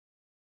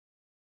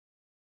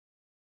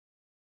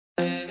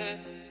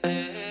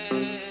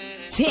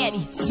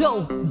Taddy,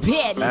 so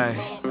Baddy.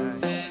 Hey.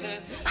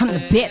 I'm the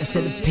baddest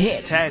of the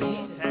baddest. Taddy,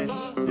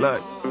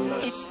 look,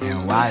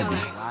 and Wiley.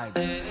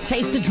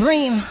 Chase the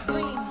dream.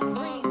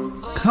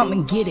 Come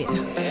and get it.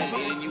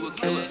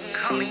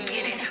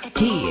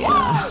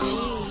 Yeah.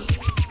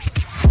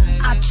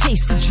 I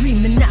chased the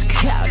dream and I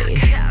caught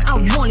it. I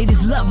wanted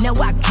his love, now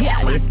I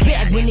got it.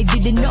 Back when they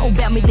didn't know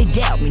about me, they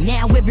doubt me.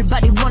 Now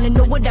everybody wanna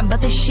know what I'm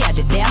about to shout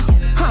it out.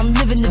 I'm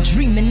living the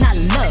dream and I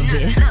love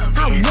it.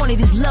 I wanted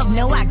his love,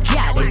 now I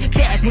got it.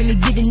 Back when they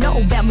didn't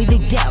know about me, they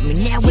doubt me.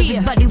 Now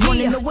everybody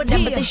wanna know what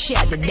I'm about to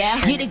shout it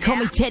out. Yeah, they call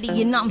me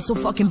Teddy and I'm so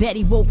fucking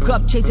Baddy. Woke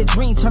up, chased a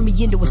dream, turned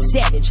me into a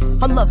savage.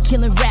 I love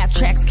killing rap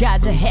tracks,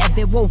 got to have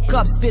it. Woke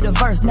up, spit a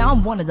verse, now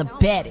I'm one of the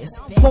baddest.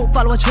 Won't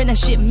follow a trend, that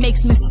shit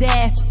makes me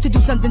sad. To do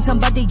something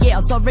somebody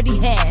else already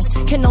has.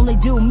 Can only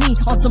do me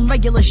on some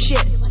regular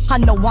shit. I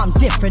know I'm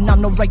different,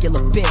 I'm no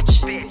regular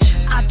bitch.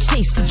 I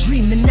chased the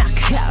dream and I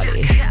caught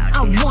it.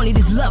 I wanted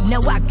his love, now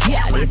I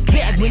got it.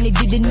 Back when they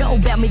didn't know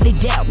about me, they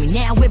doubt me.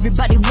 Now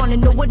everybody wanna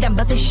know what I'm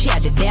about to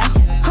shout it out.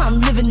 I'm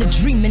living the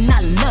dream and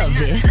I love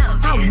it.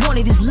 I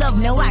wanted his love,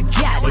 now I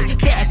got it.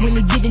 Back when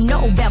they didn't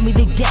know about me,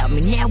 they doubt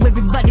me. Now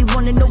everybody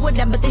wanna know what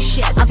I'm about to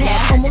shout it out. I've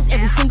had almost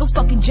every single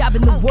fucking job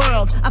in the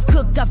world. I've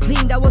cooked, I've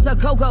cleaned, I was a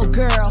go-go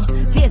girl.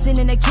 Dancing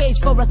in a cage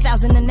for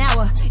 1,000 an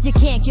hour. You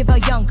can't give a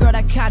young girl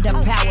that kind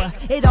of power.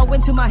 It all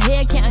went to my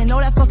head, counting all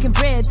that fucking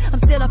bread. I'm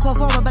still a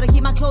performer, but I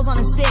keep my clothes on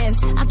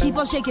instead. I keep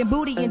on shaking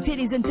booty and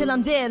titties until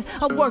I'm dead.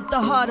 I work the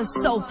hardest,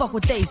 so fuck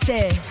what they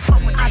said.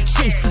 I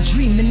chased the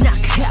dream and I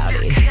caught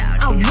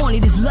it. I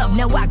wanted his love,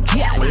 now I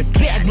got it.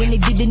 Back when they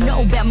didn't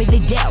know about me, they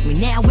doubt me.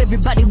 Now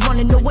everybody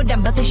wanna know what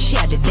I'm about to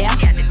shout it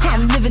out.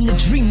 I'm living the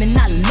dream and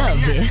I love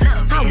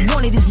it. I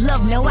wanted his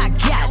love, now I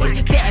got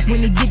it. Back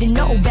when they didn't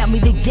know about me,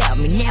 they doubt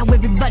me. Now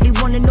everybody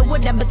wanna know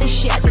what I'm about to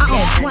shout it out.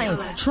 I own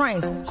planes,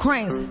 trains,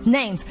 cranes,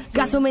 names.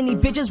 Got so many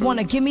bitches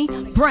wanna give me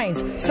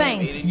brains,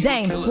 fame,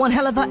 dame, one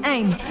hell of a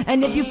aim.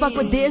 And if you fuck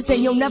with this,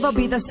 then you'll never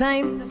be the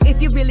same.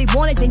 If you really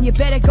want it, then you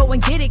better go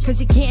and get it. Cause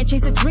you can't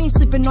chase a dream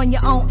sleeping on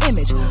your own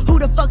image. Who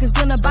the fuck is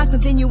gonna buy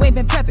something you ain't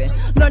been prepping?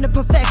 Learn to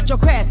perfect your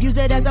craft, use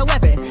it as a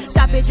weapon.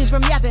 Stop bitches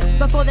from yapping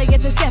before they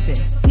get to stepping.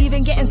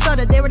 Even getting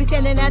started, they already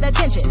standing at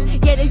attention.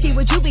 Yeah, they see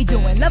what you be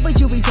doing, love what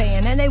you be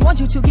saying, and they want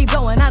you to keep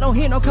going. I don't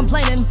hear no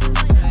complaining.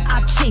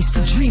 I chased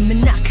the dream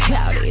and I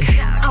caught it.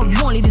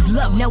 I wanted his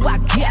love, now I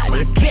got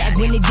it. Back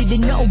when they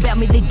didn't know about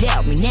me, they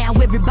doubt me. Now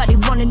everybody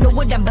wanna know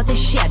what I'm about to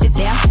shout it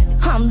out.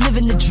 I'm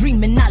living the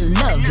dream and I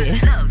love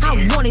it.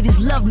 I wanted his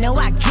love, now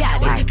I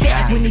got it.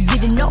 Back when they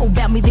didn't know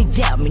about me, they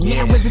doubt me.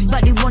 Now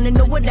everybody wanna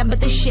know what I'm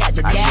about to shout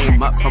it out. I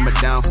came up from a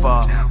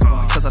downfall,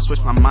 cause I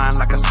switched my mind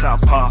like a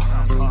southpaw.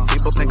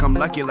 People think I'm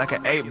lucky like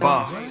an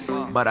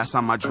 8-ball, but I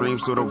saw my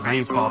dreams through the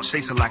rainfall,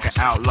 chasing like an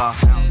outlaw.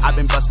 I've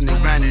been busting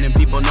and grinding and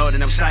people know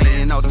that I'm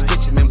shining. And all these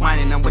bitches been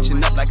whining, I'm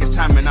witching up like it's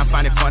time. And I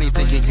find it funny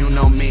thinking you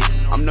know me.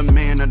 I'm the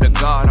man of the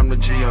God, I'm the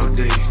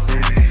G.O.D.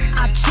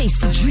 I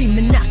chased the dream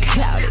and I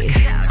caught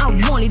it.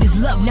 I wanted his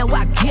love, now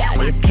I got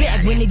it.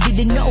 Back when they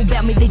didn't know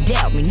about me, they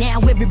doubt me. Now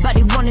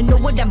everybody wanna know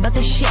what I'm about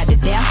to shout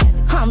it out.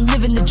 I'm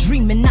living the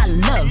dream and I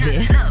love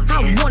it.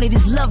 I wanted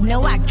his love,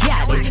 now I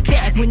got it.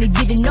 Back when they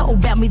didn't know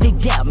about me, they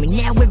doubt me.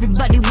 Now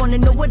everybody wanna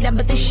know what I'm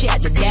about to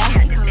shout it out.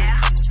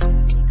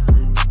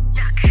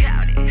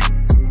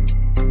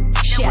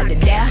 Shout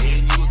it out.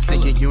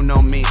 Thinking you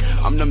know me,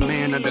 I'm the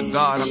man of the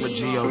God, I'm the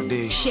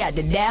G.O.D. Shout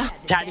it out.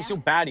 Taddy, so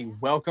Baddy,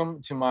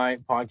 welcome to my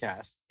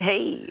podcast.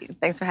 Hey,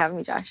 thanks for having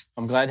me, Josh.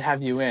 I'm glad to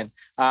have you in.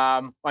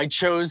 I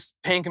chose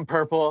pink and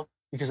purple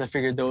because I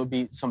figured there would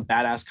be some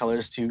badass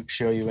colors to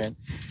show you in.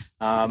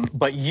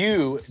 But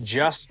you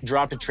just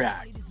dropped a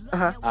track.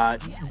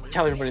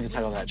 Tell everybody the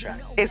title of that track.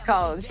 It's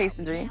called Chase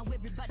the Dream.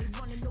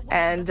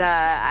 And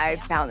I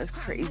found this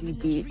crazy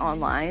beat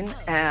online.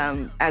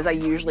 As I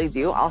usually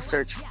do, I'll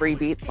search free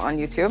beats on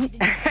YouTube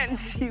and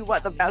see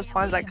what the best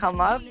ones that come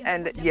up.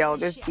 And yo,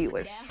 this beat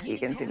was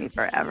speaking to me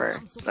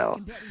forever. So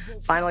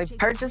finally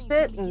purchased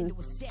it and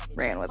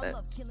ran with it.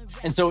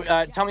 And so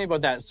tell me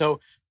about that.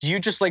 So do you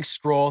just like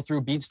scroll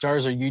through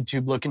BeatStars or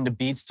YouTube looking to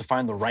beats to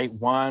find the right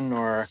one?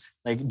 Or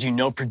like, do you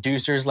know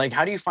producers? Like,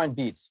 how do you find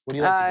beats? What do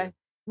you like to do?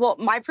 Well,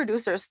 my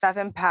producer,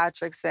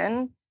 Patrick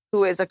Stephenson,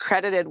 who is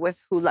accredited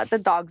with Who Let the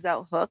Dogs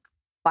Out Hook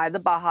by the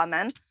Baha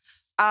Men.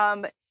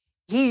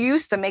 He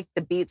used to make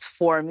the beats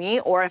for me,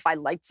 or if I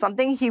liked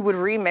something, he would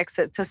remix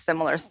it to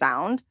similar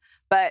sound.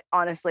 But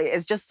honestly,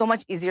 it's just so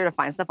much easier to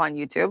find stuff on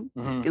YouTube.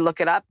 You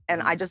look it up,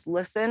 and I just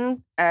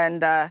listen,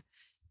 and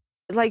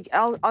like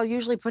I'll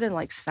usually put in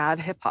like sad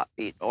hip hop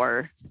beat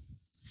or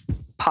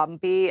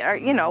pumpy or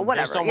you know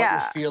whatever. Based on what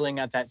you're feeling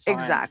at that time.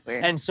 Exactly.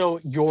 And so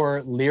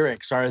your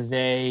lyrics, are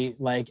they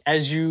like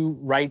as you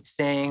write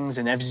things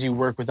and as you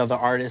work with other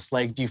artists,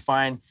 like do you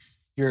find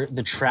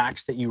the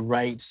tracks that you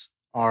write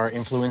are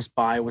influenced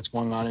by what's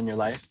going on in your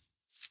life?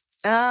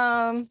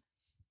 Not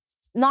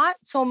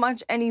so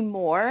much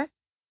anymore.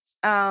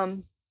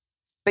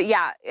 But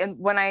yeah, and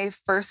when I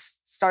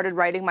first started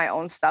writing my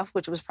own stuff,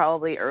 which was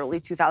probably early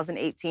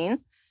 2018,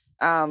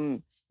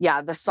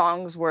 yeah, the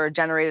songs were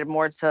generated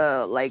more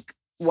to like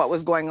what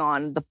was going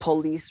on, the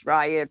police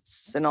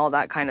riots and all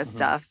that kind of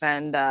stuff.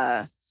 And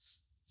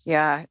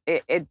yeah,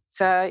 it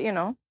you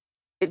know,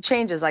 it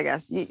changes, I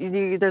guess.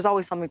 There's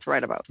always something to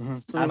write about.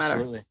 Doesn't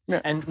Absolutely. matter.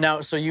 Yeah. And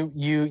now, so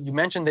you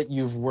mentioned that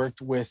you've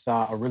worked with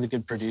a really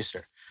good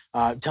producer.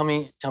 Tell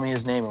me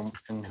his name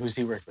and who's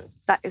he worked with.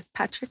 That is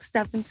Patrick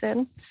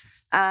Stephenson.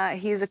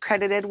 He's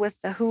accredited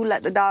with the Who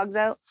Let the Dogs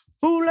Out.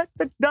 Who let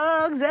the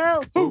dogs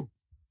out? Who?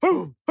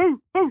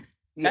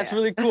 That's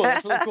really cool.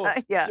 That's really cool.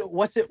 Yeah. So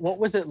what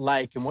was it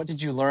like, and what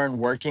did you learn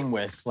working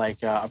with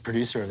like a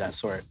producer of that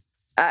sort?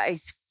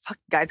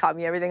 Guy taught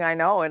me everything I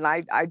know, and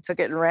I took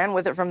it and ran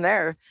with it from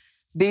there.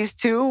 These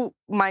two,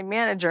 my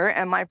manager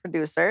and my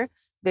producer,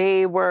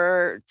 they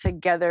were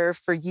together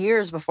for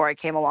years before I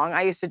came along.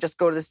 I used to just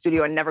go to the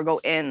studio and never go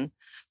in.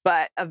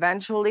 But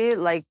eventually,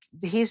 like,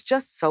 he's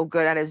just so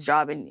good at his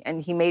job,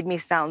 and he made me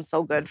sound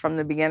so good from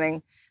the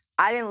beginning.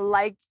 I didn't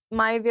like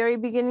my very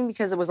beginning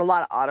because there was a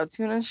lot of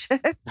auto-tune and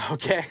shit.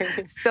 Okay.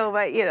 So,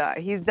 but, you know,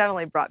 he's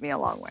definitely brought me a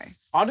long way.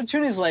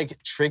 Auto-tune is,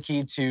 like,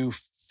 tricky to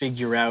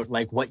figure out,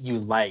 like, what you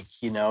like,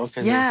 you know?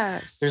 Because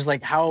there's,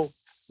 like, how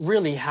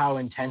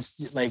intense,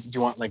 like, do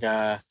you want, like,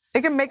 a...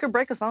 It can make or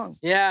break a song.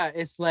 Yeah,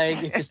 it's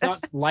like, if it's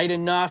not light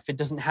enough, it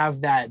doesn't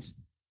have that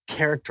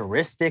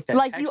characteristic, that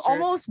like, texture. you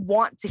almost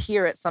want to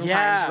hear it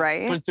sometimes,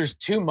 right? But if there's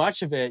too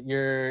much of it,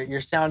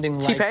 you're sounding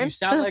like... T-Pain? You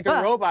sound like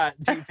a robot,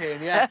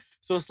 T-Pain, yeah.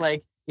 So it's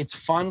like, it's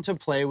fun to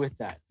play with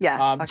that.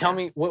 Yeah. Tell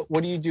me,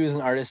 what do you do as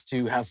an artist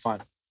to have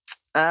fun?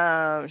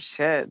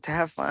 Shit, to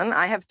have fun.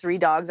 I have 3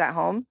 dogs at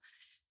home.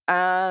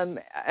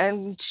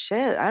 And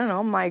shit, I don't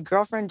know. My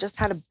girlfriend just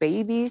had a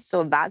baby,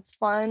 so that's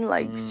fun.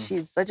 Like,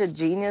 she's such a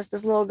genius,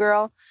 this little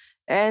girl.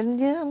 And,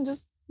 yeah, I'm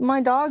just, my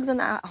dogs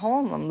and at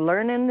home. I'm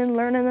learning and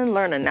learning and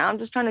learning. Now I'm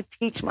just trying to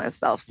teach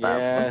myself stuff.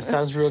 Yeah,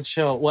 sounds real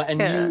chill. Well,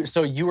 and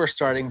you are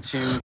starting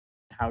to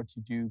how to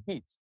do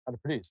beats, how to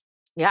produce.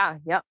 Yeah.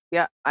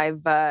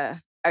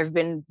 I've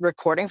been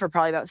recording for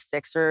probably about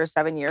 6 or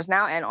 7 years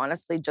now. And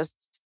honestly,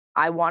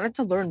 I wanted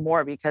to learn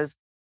more because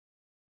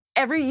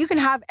you can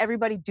have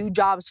everybody do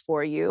jobs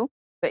for you,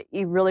 but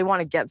you really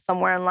want to get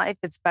somewhere in life,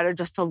 it's better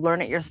just to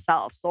learn it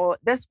yourself. So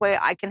this way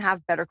I can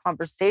have better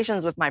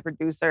conversations with my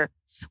producer.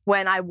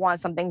 When I want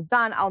something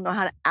done, I'll know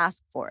how to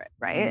ask for it,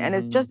 right? And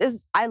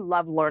I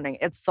love learning.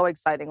 It's so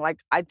exciting. Like,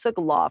 I took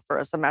law for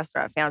a semester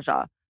at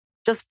Fanshawe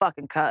just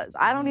fucking cuz.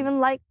 I don't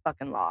even like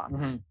fucking law.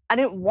 I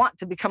didn't want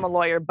to become a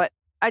lawyer, but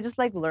I just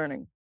like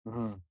learning.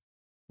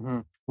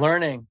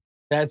 Learning.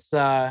 That's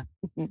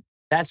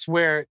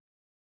where,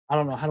 I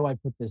don't know, how do I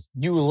put this?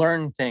 You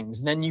learn things,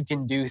 and then you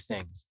can do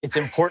things. It's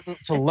important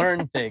to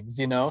learn things,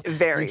 you know?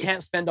 Very. You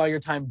can't spend all your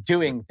time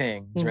doing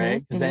things, right?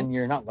 Because then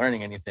you're not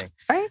learning anything.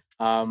 Right.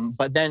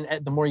 But then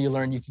the more you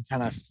learn, you can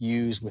kind of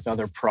fuse with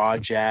other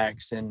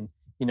projects. And,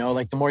 you know,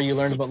 like the more you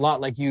learn about law,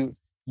 like you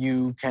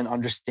can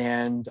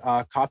understand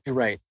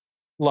copyright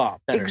law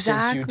better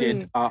since you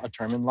did a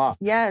term in law.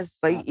 Yes.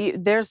 Like,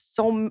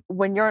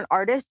 when you're an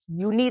artist,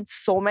 you need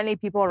so many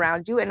people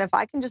around you. And if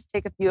I can just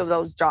take a few of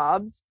those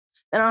jobs,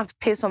 then I don't have to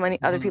pay so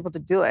many other people to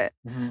do it.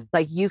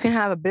 Like, you can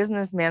have a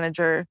business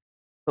manager,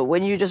 but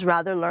wouldn't you just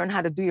rather learn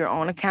how to do your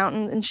own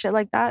accounting and shit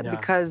like that? Yeah.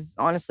 Because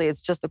honestly,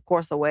 it's just a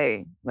course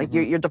away. Like,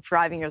 you're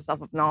depriving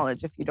yourself of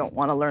knowledge if you don't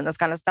want to learn this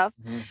kind of stuff.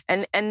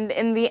 And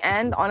in the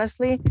end,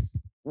 honestly,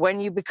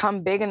 when you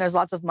become big and there's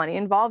lots of money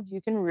involved,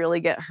 you can really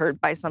get hurt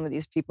by some of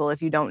these people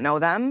if you don't know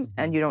them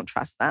and you don't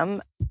trust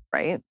them,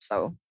 right?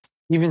 So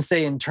even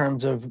say in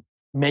terms of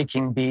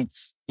making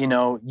beats, you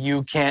know,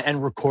 you can't,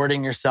 and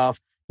recording yourself,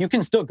 you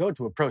can still go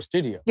to a pro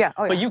studio. Yeah.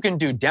 But you can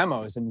do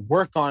demos and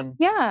work on,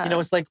 you know,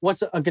 it's like,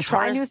 what's a guitarist?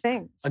 Try new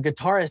things. A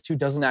guitarist who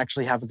doesn't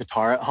actually have a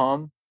guitar at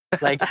home,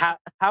 like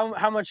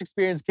how much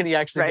experience can he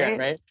actually get,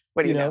 right?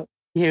 What do you know?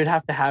 He would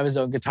have to have his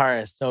own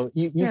guitarist. So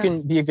you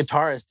can be a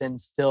guitarist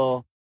and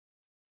still,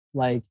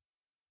 like,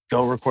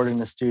 go record in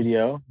the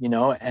studio, you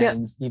know,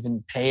 and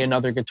even pay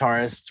another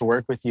guitarist to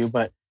work with you.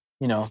 But,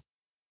 you know,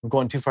 I'm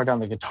going too far down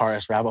the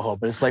guitarist rabbit hole,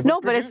 but it's like...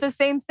 No, but it's the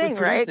same thing,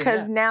 right?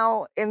 Because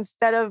now,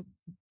 instead of...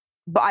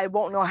 But I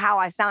won't know how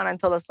I sound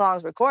until the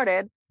song's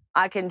recorded.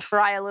 I can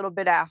try a little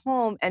bit at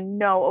home and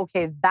know,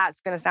 okay, that's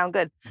going to sound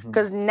good.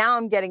 Because now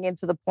I'm getting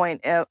into the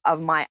point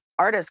of my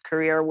artist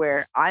career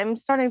where I'm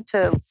starting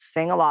to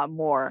sing a lot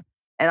more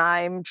and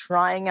I'm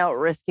trying out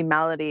risky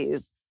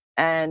melodies.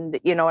 And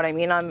you know what I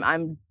mean?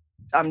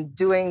 I'm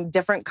doing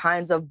different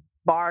kinds of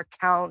bar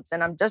counts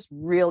and I'm just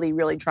really,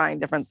 really trying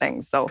different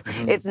things. So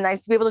it's nice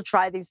to be able to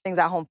try these things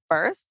at home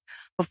first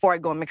before I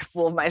go and make a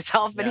fool of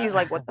myself. And he's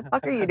like, what the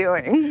fuck are you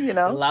doing? You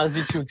know? It allows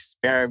you to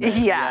experiment.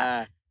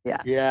 Yeah.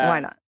 Why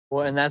not?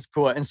 Well, and that's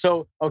cool. And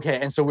so,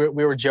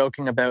 we were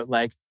joking about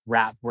like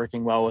rap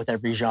working well with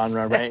every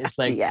genre, right? It's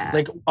like,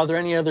 like, are there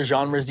any other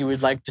genres you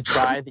would like to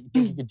try that you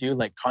think you could do,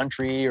 like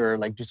country or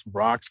like do some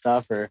rock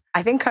stuff? Or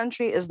I think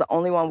country is the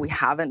only one we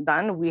haven't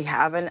done. We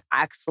have an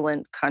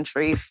excellent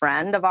country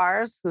friend of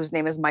ours whose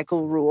name is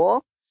Michael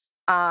Rule.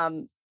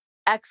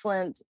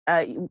 Excellent.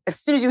 As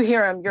soon as you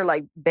hear him, you're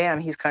like, damn,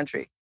 he's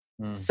country.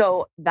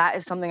 So that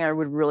is something I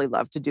would really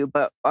love to do.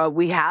 But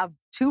we have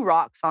 2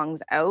 rock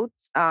songs out.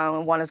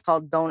 One is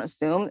called Don't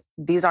Assume.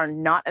 These are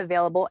not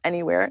available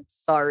anywhere.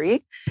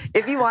 Sorry.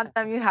 If you want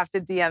them, you have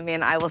to DM me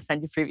and I will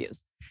send you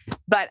previews.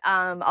 But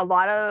a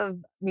lot of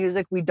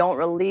music we don't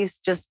release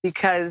just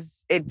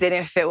because it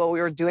didn't fit what we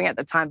were doing at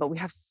the time. But we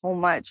have so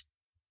much.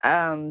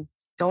 Don't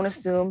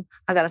Assume.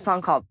 I got a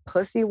song called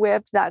Pussy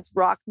Whipped. That's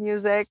rock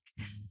music.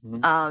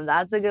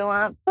 That's a good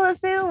one.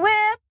 Pussy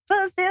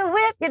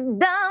whip, you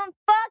dumb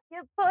fuck,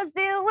 you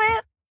pussy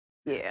whip.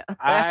 Yeah.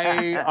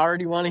 I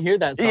already want to hear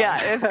that song.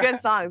 Yeah, it's good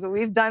songs.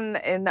 We did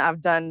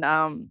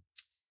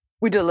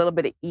a little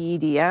bit of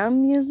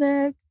EDM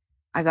music.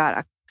 I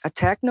got a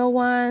techno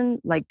one.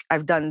 Like I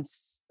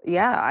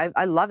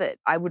love it.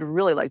 I would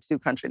really like to do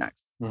country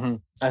next.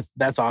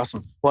 That's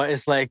awesome. Well,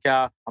 it's like,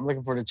 I'm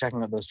looking forward to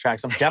checking out those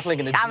tracks. I'm definitely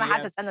going to I'm going to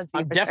have to send them to you.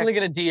 I'm definitely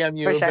going to DM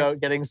you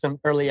about getting some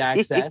early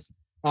access.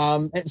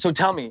 And so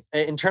tell me,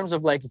 in terms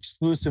of like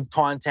exclusive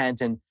content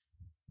and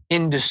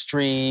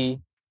industry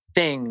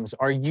things,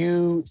 are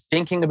you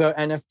thinking about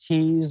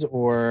NFTs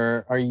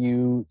or are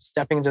you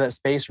stepping into that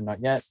space or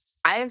not yet?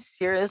 I have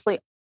seriously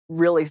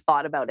really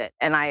thought about it.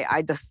 And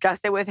I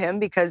discussed it with him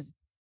because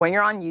when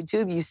you're on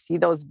YouTube, you see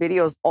those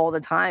videos all the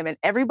time and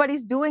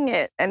everybody's doing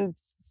it. And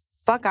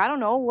fuck, I don't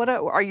know.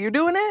 Are you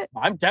doing it?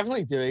 I'm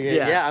definitely doing it.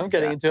 Yeah, I'm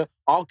getting into it.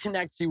 I'll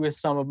connect you with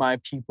some of my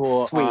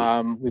people. Sweet.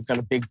 We've got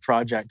a big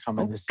project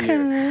coming this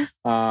year.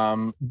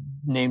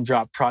 Name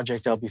drop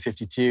Project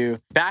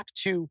LB52. Back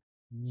to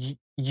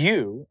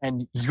you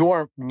and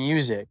your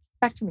music.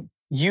 Back to me.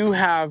 You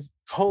have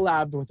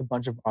collabed with a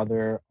bunch of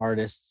other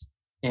artists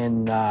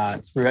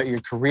throughout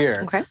your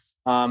career. Okay.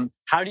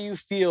 How do you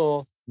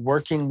feel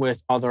working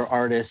with other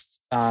artists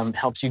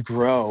helps you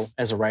grow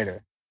as a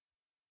writer?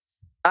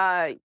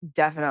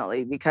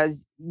 Definitely,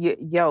 because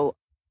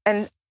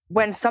and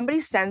when somebody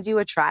sends you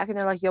a track and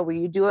they're like, yo, will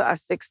you do a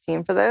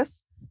 16 for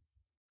this?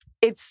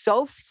 It's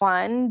so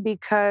fun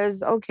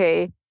because,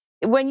 okay,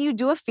 when you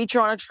do a feature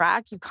on a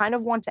track, you kind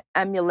of want to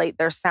emulate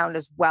their sound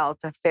as well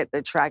to fit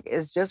the track.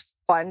 It's just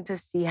fun to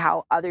see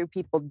how other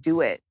people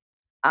do it.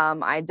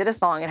 I did a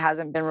song, it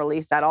hasn't been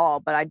released at all,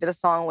 but I did a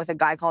song with a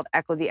guy called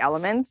Echo the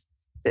Elements.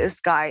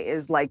 This guy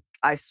is like,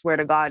 I swear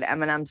to God,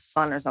 Eminem's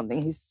son or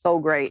something. He's so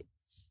great.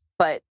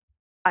 But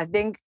I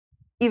think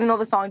even though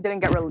the song didn't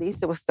get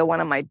released, it was still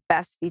one of my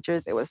best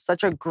features. It was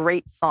such a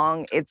great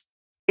song. It's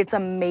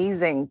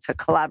amazing to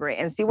collaborate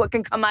and see what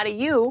can come out of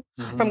you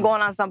from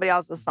going on somebody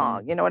else's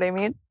song. You know what I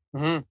mean?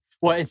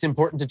 Well, it's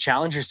important to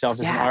challenge yourself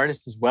as an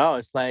artist as well.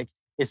 It's like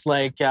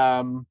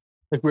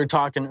we were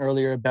talking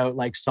earlier about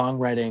like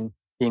songwriting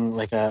being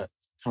like a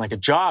kind of like a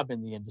job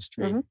in the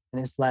industry. And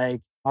it's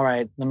like, all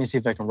right, let me see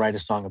if I can write a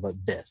song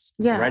about this.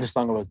 Yeah. Write a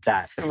song about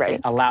that. Right.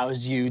 It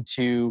allows you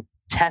to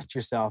test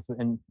yourself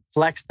and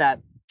flex that,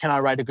 can I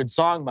write a good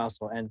song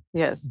muscle? And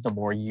the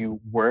more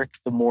you work,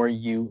 the more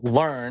you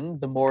learn,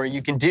 the more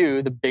you can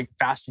do, the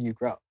faster you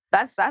grow.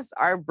 That's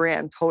our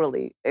brand,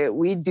 totally.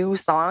 We do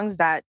songs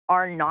that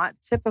are not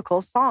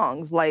typical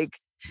songs. Like,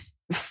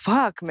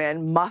 fuck,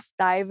 man, Muff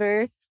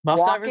Diver.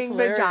 Walking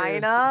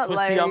Vagina,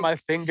 Pussy on My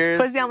Fingers.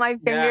 Pussy on My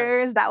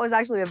Fingers. Yeah. That was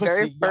actually the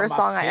very first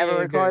song I ever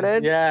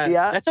recorded. Yeah.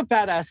 That's a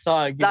badass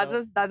song. That's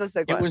a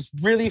sick one. It was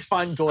really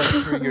fun going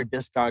through your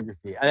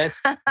discography.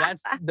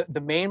 That's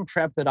the main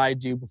prep that I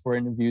do before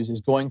interviews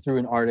is going through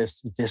an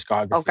artist's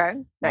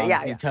discography.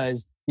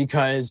 Okay.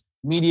 Because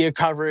media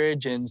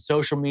coverage and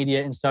social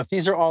media and stuff,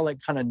 these are all like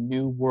kind of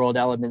new world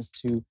elements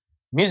to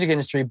music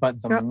industry,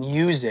 but the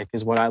music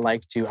is what I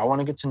like to. I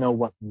want to get to know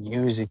what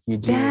music you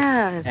do.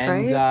 Yes,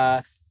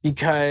 right.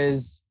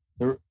 Because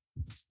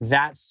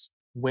that's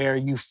where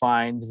you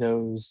find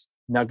those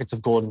nuggets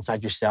of gold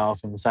inside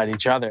yourself and inside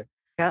each other.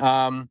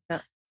 And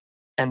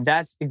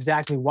that's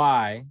exactly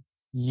why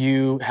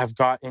you have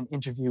got an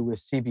interview with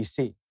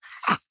CBC.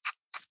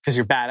 Because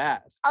you're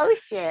badass. Oh,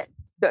 shit.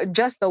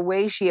 Just the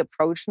way she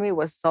approached me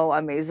was so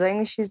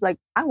amazing. She's like,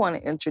 I want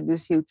to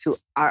introduce you to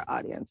our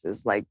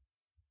audiences. Like,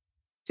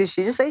 did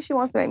she just say she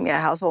wants to make me a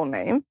household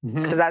name?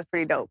 Because that's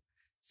pretty dope.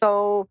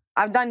 So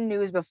I've done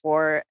news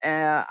before.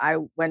 I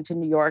went to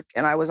New York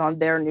and I was on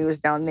their news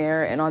down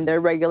there and on their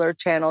regular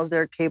channels,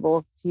 their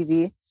cable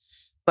TV.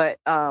 But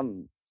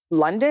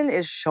London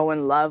is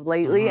showing love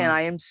lately and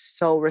I am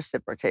so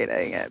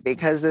reciprocating it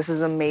because this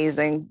is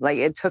amazing. Like,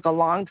 it took a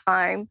long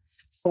time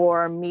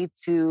for me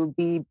to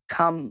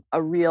become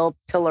a real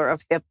pillar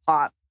of hip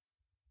hop,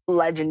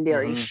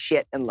 legendary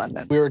shit in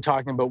London. We were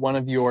talking about one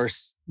of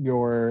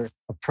your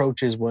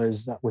approaches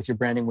was with your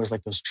branding was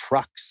like those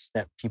trucks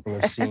that people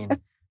have seen.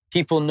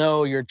 People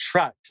know your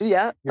trucks.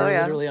 Yeah. You're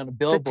literally on a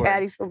billboard. The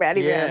Taddy So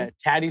Baddy brand.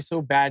 Taddy So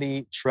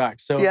Baddy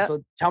trucks.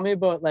 So tell me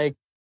about like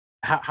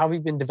how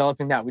we've been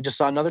developing that. We just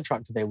saw another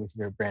truck today with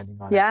your branding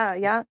on it.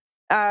 Yeah.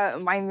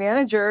 My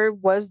manager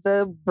was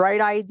the bright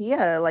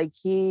idea. Like,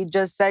 he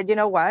just said, you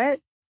know what?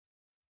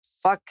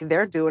 Fuck,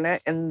 they're doing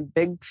it in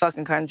big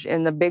fucking country,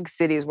 in the big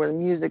cities where the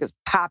music is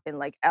popping,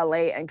 like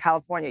LA and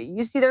California.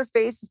 You see their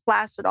faces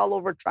plastered all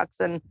over trucks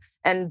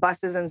and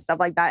buses and stuff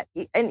like that.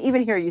 And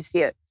even here you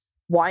see it.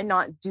 Why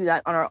not do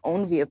that on our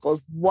own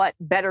vehicles? What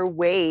better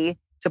way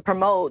to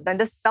promote than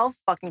to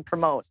self-fucking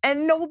promote.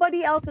 And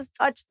nobody else has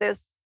touched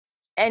this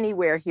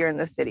anywhere here in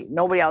the city.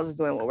 Nobody else is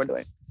doing what we're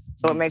doing.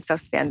 So it makes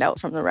us stand out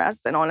from the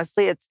rest. And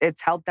honestly,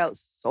 it's helped out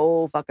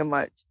so fucking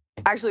much.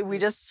 Actually, we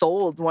just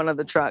sold one of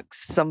the trucks.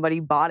 Somebody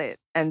bought it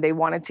and they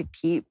wanted to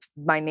keep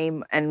my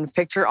name and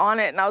picture on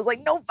it. And I was like,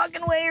 no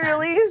fucking way,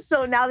 really?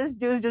 So now this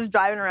dude's just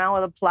driving around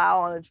with a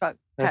plow on the truck.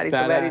 That's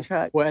Baddy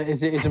truck. Well,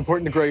 it's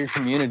important to grow your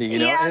community, you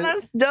know? Yeah,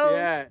 that's dope.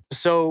 Yeah.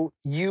 So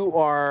you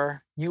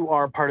are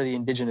part of the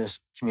Indigenous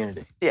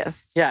community.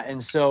 Yes. Yeah,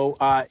 and so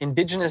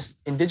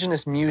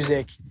Indigenous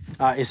music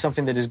is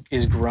something that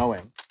is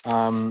growing.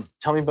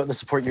 Tell me about the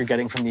support you're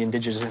getting from the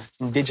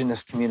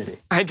Indigenous community.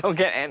 I don't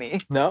get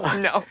any. No?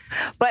 No.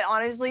 But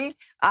honestly,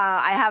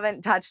 I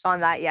haven't touched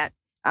on that yet.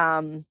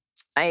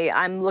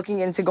 I'm looking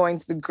into going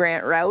to the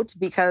grant route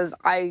because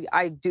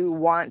I do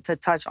want to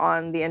touch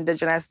on the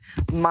Indigenous.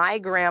 My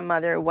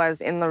grandmother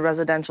was in the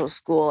residential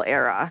school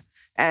era,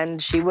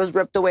 and she was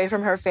ripped away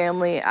from her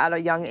family at a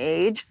young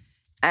age.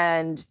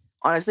 And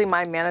honestly,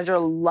 my manager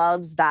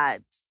loves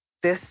that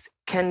this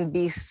can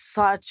be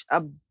such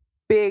a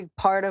big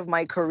part of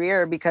my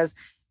career because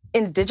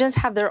Indigenous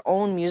have their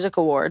own music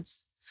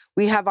awards.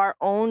 We have our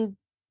own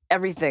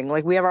everything.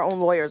 Like, we have our own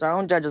lawyers, our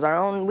own judges,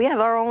 we have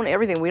our own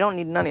everything. We don't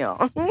need none of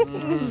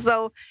y'all.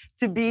 So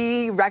to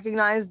be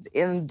recognized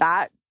in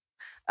that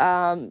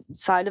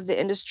side of the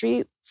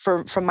industry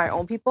from my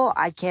own people,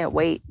 I can't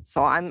wait.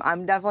 So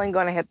I'm definitely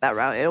going to hit that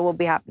route. It will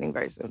be happening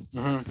very soon.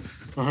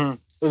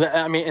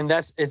 I mean, and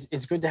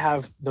it's good to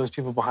have those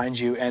people behind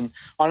you. And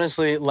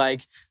honestly,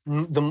 like,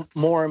 the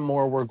more and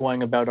more we're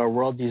going about our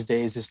world these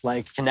days, it's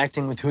like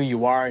connecting with who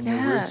you are and your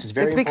roots is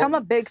very important. It's become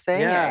a big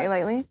thing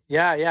lately.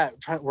 Yeah.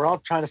 We're all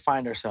trying to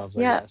find ourselves,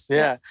 I guess.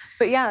 Yeah.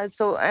 But yeah,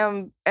 so,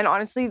 and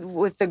honestly,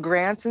 with the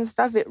grants and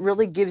stuff, it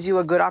really gives you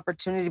a good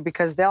opportunity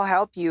because they'll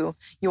help you.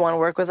 You want to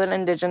work with an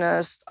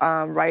Indigenous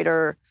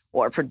writer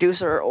or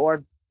producer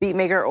or beat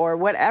maker or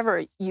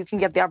whatever, you can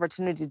get the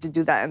opportunity to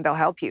do that and they'll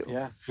help you.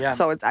 Yeah.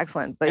 So it's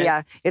excellent. But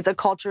yeah, it's a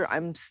culture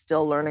I'm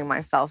still learning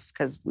myself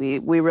because we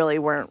really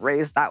weren't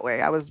raised that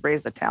way. I was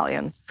raised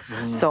Italian.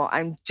 So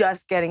I'm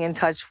just getting in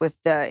touch with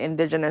the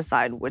Indigenous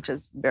side, which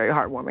is very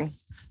heartwarming.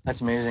 That's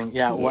amazing.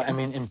 Yeah. Well, I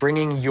mean, and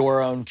bringing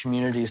your own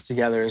communities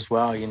together as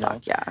well, you know?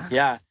 Fuck yeah.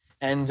 Yeah.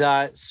 And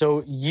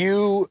so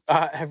you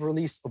have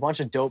released a bunch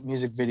of dope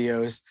music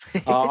videos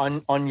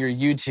on your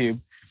YouTube.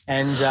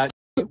 And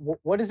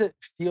what does it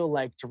feel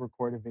like to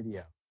record a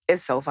video?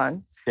 It's so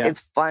fun. Yeah.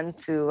 It's fun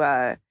to,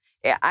 I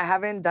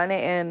haven't done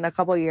it in a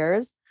couple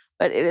years,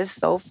 but it is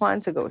so fun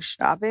to go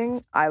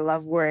shopping. I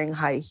love wearing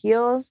high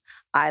heels.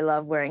 I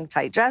love wearing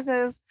tight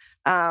dresses.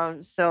 And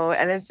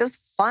it's just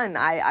fun.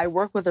 I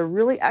work with a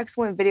really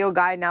excellent video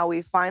guy now.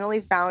 We finally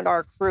found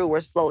our crew.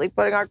 We're slowly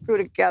putting our crew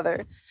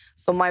together.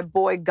 So my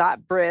boy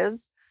Got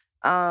Briz,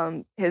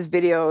 his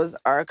videos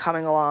are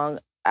coming along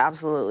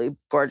absolutely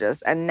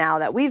gorgeous. And now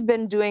that we've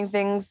been doing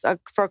things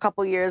for a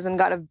couple years and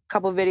got a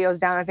couple videos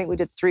down, I think we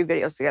did 3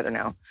 videos together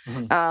now.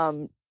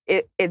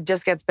 It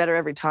just gets better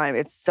every time.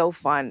 It's so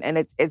fun. And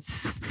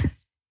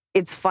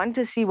it's fun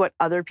to see what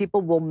other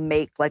people will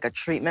make like a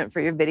treatment for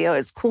your video.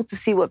 It's cool to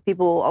see what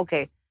people,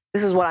 okay,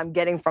 this is what I'm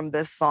getting from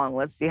this song.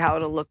 Let's see how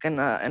it'll look in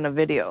a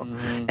video.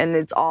 And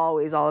it's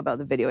always all about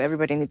the video.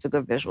 Everybody needs a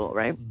good visual,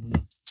 right?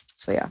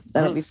 So yeah,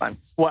 that'll be fun.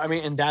 Well, I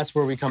mean, and that's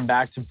where we come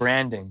back to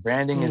branding.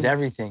 Branding is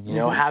everything, you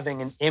know, having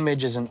an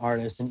image as an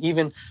artist. And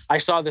even, I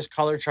saw this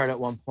color chart at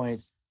one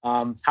point,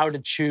 how to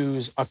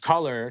choose a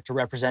color to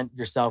represent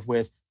yourself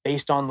with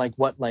based on like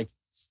what like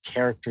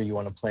character you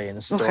want to play in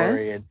a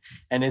story.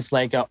 And it's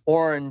like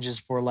orange is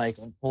for like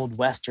an old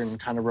Western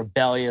kind of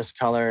rebellious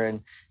color.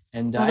 And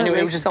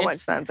anyway, it was just so much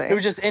sense. It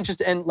was just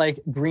interesting. And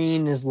like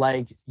green is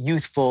like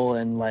youthful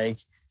and like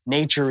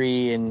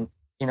naturey and,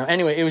 you know,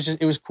 anyway, it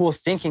was cool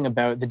thinking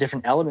about the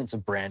different elements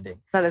of branding.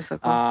 That is so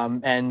cool.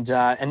 And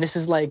this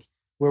is like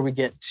where we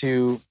get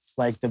to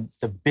like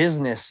the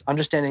business,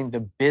 understanding the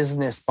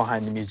business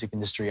behind the music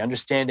industry,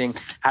 understanding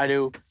how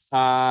to,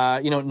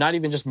 not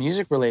even just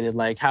music related,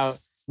 like how,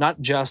 not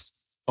just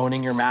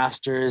owning your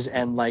masters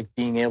and like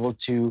being able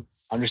to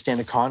understand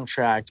a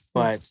contract,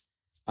 but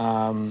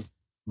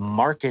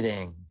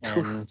marketing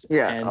and,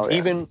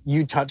 even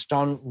you touched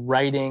on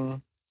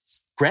writing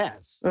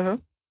grants.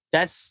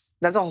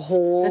 That's a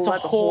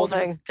whole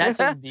thing. That's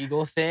a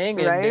legal thing.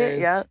 Right?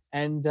 Yeah.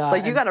 And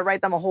like you got to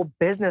write them a whole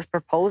business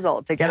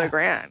proposal to get a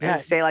grant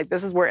and say like,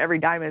 this is where every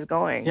dime is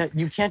going. Yeah.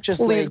 You can't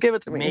just give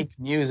it to me. Make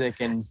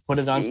music and put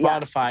it on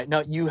Spotify.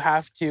 No, you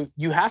have to write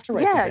the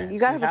grants. You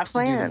got to have a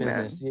plan. To do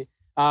the business.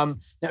 Now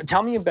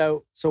tell me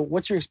about, so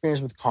what's your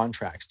experience with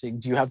contracts?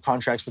 Do you have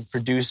contracts with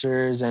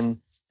producers and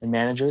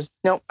managers?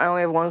 Nope. I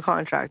only have one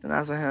contract and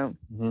that's with him.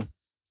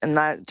 And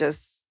that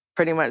just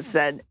pretty much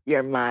said,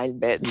 "You're mine,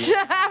 bitch."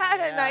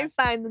 And I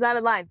signed the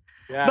dotted line.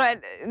 Yeah.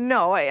 But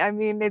no, I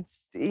mean,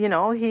 it's, you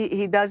know,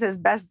 he does his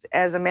best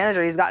as a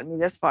manager. He's gotten me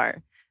this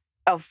far.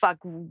 Oh, fuck.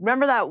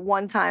 Remember that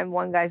one time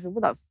one guy said,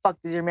 "What the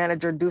fuck did your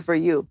manager do for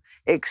you?"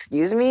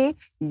 Excuse me?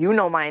 You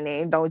know my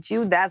name, don't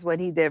you? That's what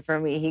he did for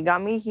me. He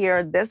got me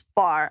here this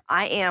far.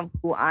 I am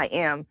who I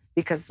am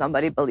because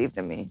somebody believed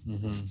in me.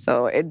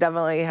 So it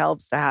definitely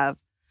helps to have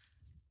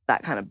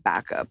that kind of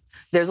backup.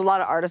 There's a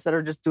lot of artists that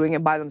are just doing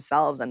it by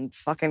themselves, and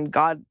fucking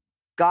God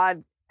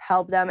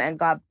help them and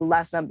God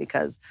bless them,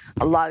 because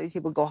a lot of these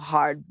people go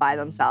hard by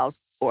themselves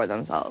for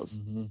themselves.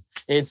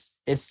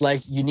 It's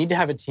like you need to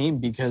have a team,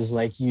 because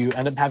like you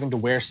end up having to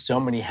wear so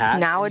many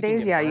hats.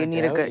 Nowadays, you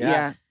need a good,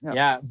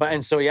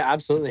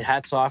 absolutely.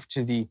 Hats off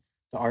to the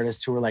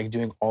artists who are like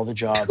doing all the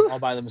jobs all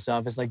by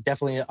themselves. It's like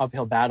definitely an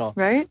uphill battle.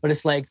 Right. But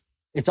it's like,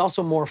 it's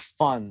also more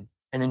fun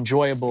and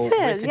enjoyable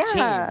with the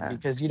team,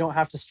 because you don't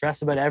have to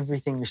stress about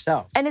everything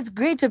yourself. And it's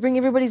great to bring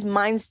everybody's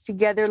minds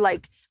together,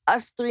 like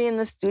us three in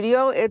the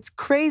studio. It's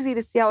crazy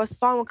to see how a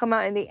song will come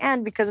out in the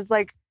end, because it's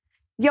like,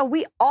 yo,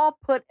 we all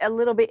put a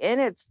little bit in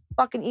it. It's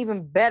fucking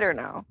even better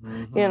now,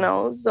 you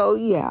know? So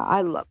yeah,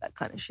 I love that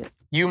kind of shit.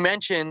 You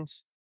mentioned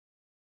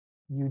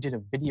you did a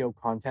video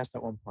contest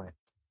at one point.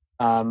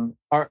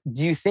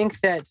 Do you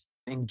think that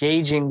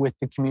engaging with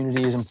the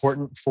community is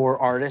important for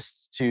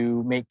artists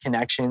to make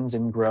connections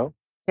and grow?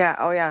 Yeah,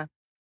 oh yeah.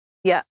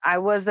 Yeah, I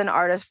was an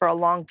artist for a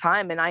long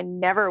time, and I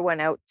never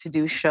went out to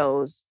do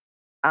shows.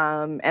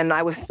 And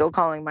I was still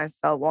calling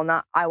myself, well,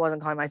 not, I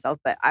wasn't calling myself,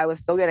 but I was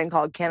still getting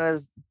called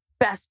Canada's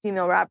best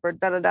female rapper,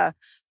 da-da-da.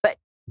 But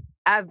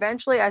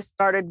eventually I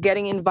started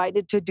getting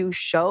invited to do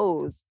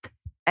shows.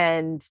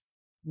 And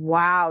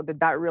wow, did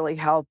that really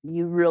help?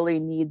 You really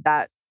need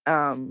that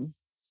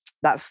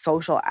that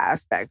social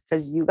aspect,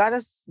 because you want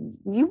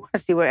to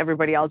see what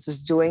everybody else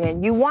is doing,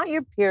 and you want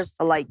your peers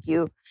to like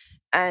you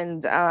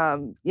and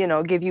you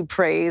know, give you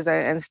praise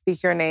and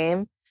speak your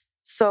name.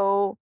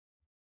 So,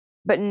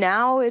 but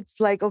now it's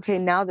like, okay,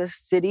 now the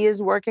city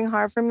is working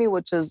hard for me,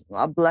 which is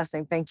a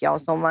blessing. Thank y'all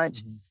so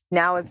much.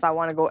 Now it's, I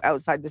want to go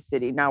outside the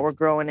city. Now we're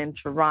growing in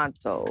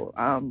Toronto.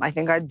 I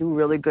think I do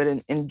really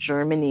good in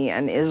Germany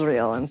and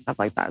Israel and stuff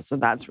like that. So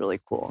that's really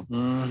cool.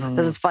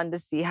 This is fun to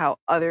see how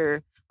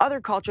other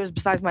cultures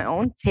besides my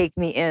own take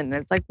me in. And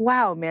it's like,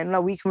 wow, man,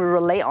 no, we can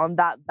relate on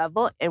that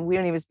level, and we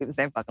don't even speak the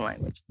same fucking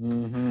language.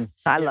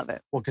 So I love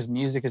it. Well, because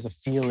music is a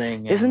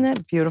feeling. Isn't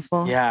it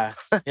beautiful? Yeah,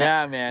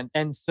 yeah, man.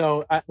 And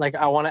so,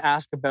 I want to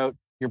ask about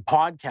your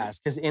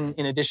podcast, because in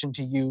addition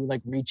to you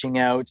like reaching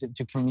out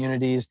to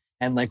communities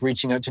and like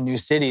reaching out to new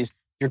cities,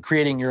 you're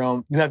creating your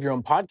own. You have your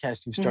own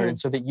podcast you've started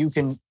so that you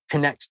can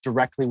connect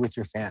directly with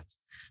your fans.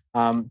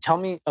 Tell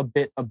me a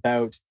bit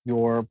about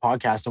your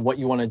podcast and what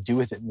you want to do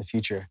with it in the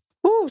future.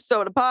 Ooh,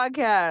 so the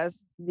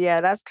podcast,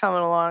 yeah, that's coming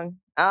along.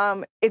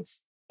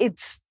 It's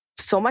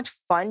so much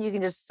fun. You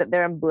can just sit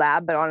there and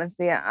blab. But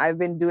honestly, I've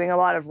been doing a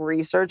lot of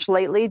research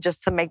lately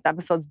just to make the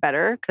episodes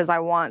better, because I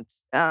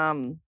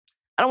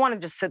don't want to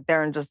just sit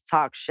there and just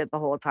talk shit the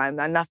whole time.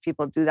 Enough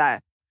people do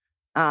that.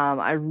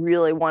 I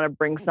really want to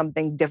bring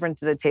something different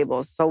to the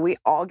table. So we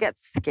all get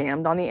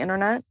scammed on the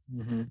internet.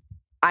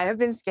 I have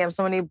been scammed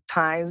so many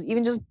times,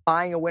 even just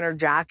buying a winter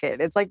jacket.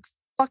 It's like,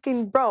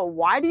 fucking bro,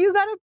 why do you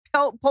gotta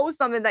post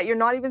something that you're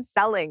not even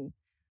selling?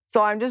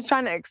 So I'm just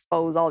trying to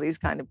expose all these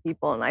kind of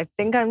people. And I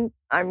think I'm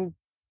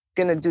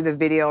gonna do the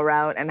video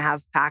route and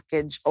have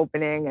package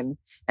opening,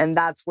 and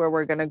that's where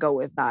we're gonna go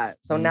with that.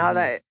 So now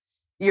that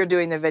you're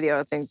doing the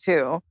video thing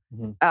too,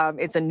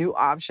 it's a new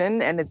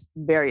option and it's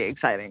very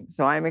exciting.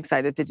 So I'm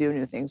excited to do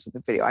new things with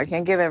the video. I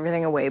can't give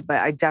everything away,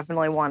 but I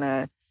definitely want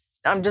to,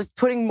 I'm just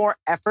putting more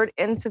effort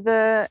into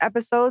the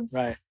episodes.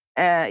 Right.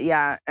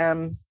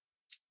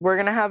 We're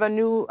going to have a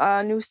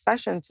new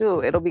session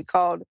too. It'll be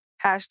called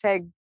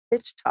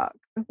 #Bitch Talk.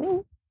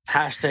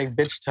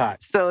 #Bitch Talk.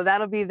 So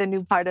that'll be the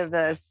new part of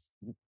this.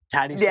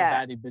 Taddy So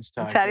Baddy Bitch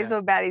Talk. Taddy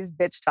So Baddy's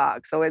Bitch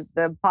Talk. So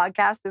the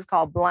podcast is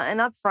called Blunt and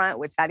Upfront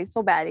with Taddy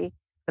So Baddy,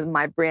 because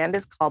my brand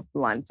is called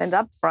Blunt and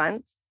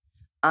Upfront.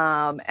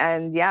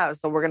 And yeah,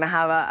 so we're going to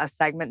have a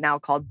segment now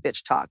called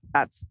Bitch Talk.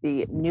 That's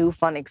the new,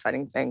 fun,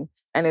 exciting thing.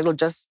 And it'll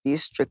just be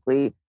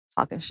strictly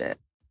talking shit.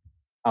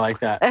 I like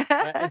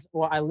that.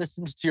 Well, I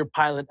listened to your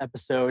pilot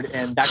episode,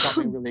 and that got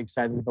me really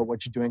excited about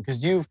what you're doing,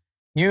 because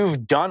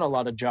you've done a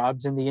lot of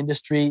jobs in the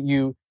industry.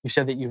 You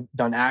said that you've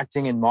done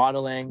acting and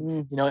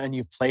modeling, you know, and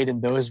you've played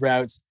in those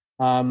routes.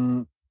 Tell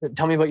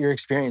me about your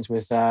experience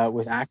with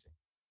acting.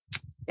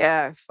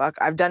 Yeah, fuck.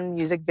 I've done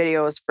music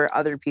videos for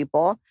other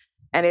people,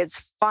 and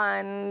it's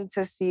fun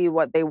to see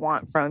what they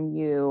want from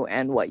you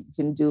and what you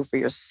can do for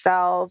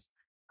yourself.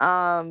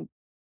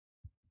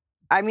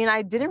 I mean,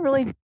 I didn't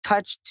really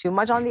touch too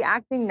much on the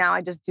acting. Now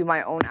I just do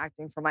my own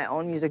acting for my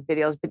own music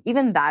videos. But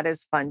even that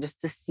is fun,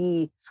 just to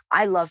see.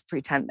 I love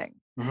pretending.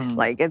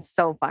 Like, it's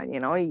so fun,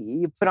 you know?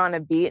 You put on a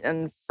beat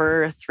and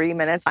for 3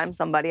 minutes, I'm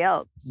somebody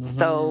else.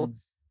 So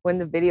when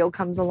the video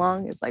comes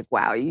along, it's like,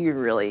 wow, you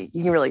can really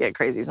get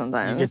crazy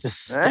sometimes. You get to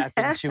step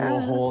into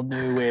a whole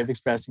new way of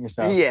expressing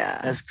yourself.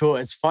 Yeah. That's cool.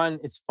 It's fun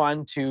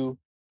to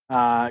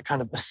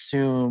kind of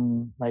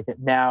assume, like,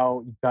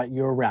 now you've got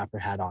your rapper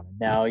hat on. And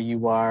now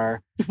you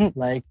are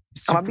like,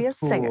 I'm gonna be a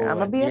singer. I'm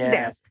gonna be a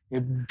dancer.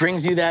 It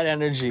brings you that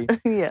energy.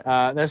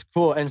 Yeah. That's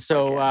cool. And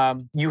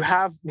so you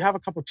have a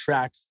couple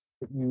tracks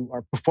that you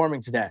are performing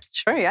today.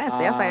 Sure, yes.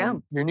 Yes, I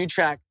am. Your new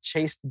track,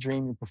 Chase the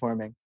Dream, you're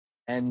performing.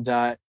 And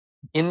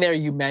In there,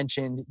 you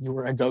mentioned you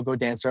were a go-go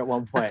dancer at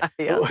one point.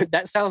 Yeah.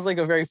 That sounds like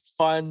a very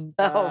fun,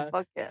 Oh,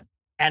 fuck yeah.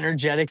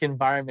 energetic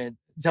environment.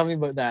 Tell me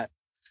about that.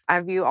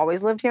 Have you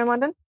always lived here in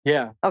London?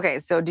 Yeah. Okay,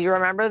 so do you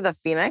remember the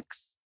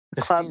Phoenix?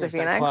 The that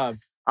Phoenix? club.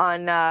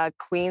 On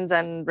Queens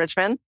and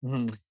Richmond?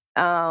 Mhm.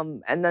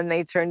 And then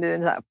they turned it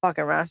into that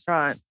fucking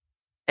restaurant.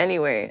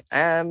 Anyway,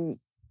 I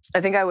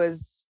think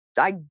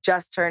I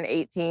just turned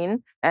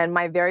 18, and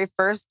my very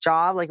first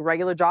job, like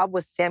regular job,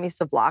 was Sammy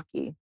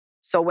Savlaki.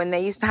 So when they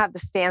used to have the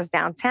stands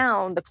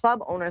downtown, the club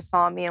owner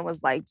saw me and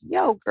was like,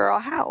 yo, girl,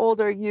 how old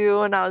are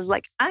you? And I was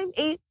like, I'm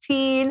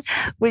 18.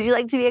 Would you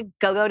like to be a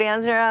go-go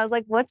dancer? I was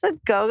like, what's a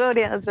go-go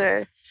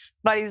dancer?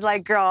 But he's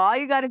like, girl, all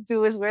you got to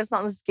do is wear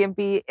something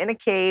skimpy in a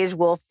cage.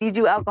 We'll feed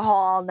you alcohol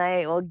all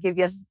night. We'll give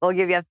you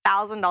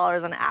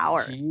 $1,000 an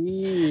hour.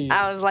 Jeez.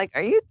 I was like,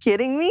 are you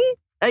kidding me?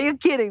 Are you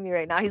kidding me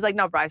right now? He's like,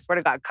 no, bro, I swear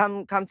to God,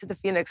 come to the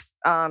Phoenix,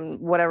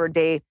 whatever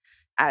day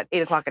at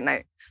 8 o'clock at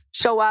night.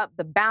 Show up,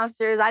 the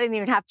bouncers. I didn't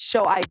even have to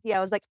show ID.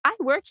 I was like, I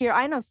work here.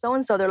 I know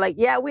so-and-so. They're like,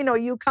 yeah, we know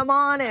you. Come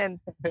on. And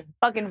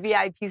fucking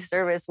VIP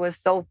service was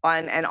so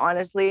fun. And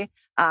honestly,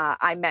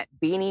 I met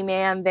Beanie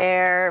Man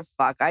there.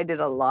 Fuck, I did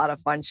a lot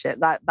of fun shit.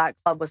 That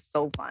club was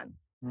so fun.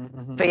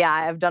 Mm-hmm. But yeah,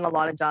 I've done a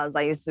lot of jobs.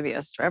 I used to be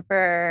a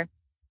stripper.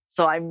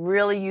 So I'm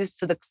really used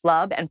to the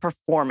club and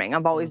performing.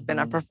 I've always been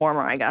a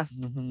performer, I guess.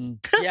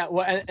 Mm-hmm. Yeah,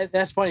 well, and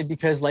that's funny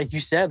because like you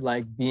said,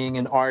 like being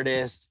an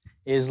artist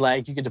is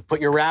like you get to put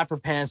your rapper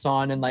pants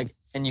on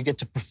and you get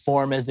to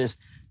perform as this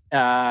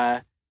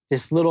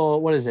this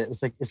little, what is it?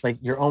 It's like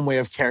your own way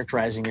of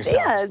characterizing yourself.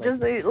 Yeah, it's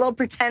just a little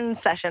pretend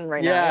session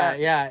right now.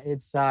 Yeah.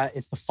 It's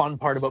the fun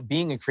part about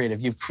being a creative.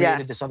 You've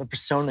created this other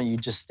persona you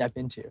just step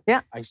into.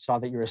 Yeah. I saw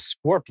that you're a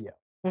Scorpio.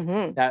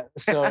 Mm-hmm.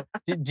 So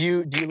do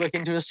you look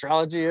into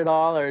astrology at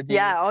all, or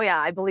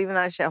I believe in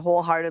that shit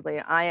wholeheartedly.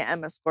 I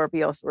am a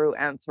Scorpio through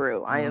and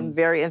through. I am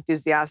very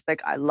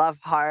enthusiastic. I love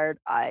hard.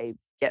 I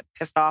get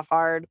pissed off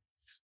hard.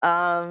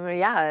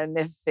 And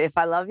if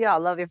I love you, I'll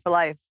love you for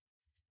life.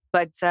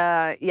 But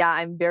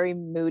I'm very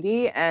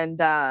moody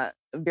and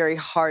very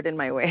hard in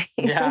my ways.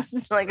 Yeah.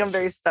 Like I'm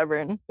very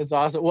stubborn. It's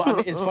awesome. Well, I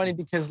mean, it's funny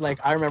because like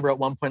I remember at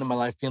one point in my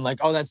life being like,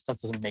 oh, that stuff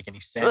doesn't make any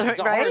sense.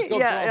 It's Right?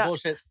 horoscopes and all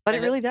bullshit. But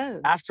And it really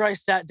does. After I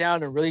sat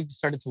down and really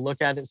started to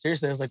look at it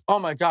seriously, I was like, oh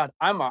my God,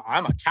 I'm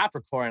a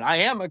Capricorn. I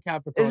am a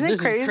Capricorn. Isn't it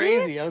This crazy? is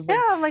crazy. I was like,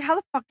 I'm like, how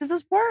the fuck does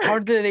this work? how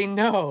do they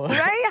know?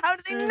 Right? How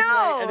do they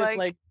know? And it's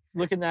like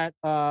looking at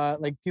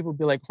like people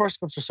be like,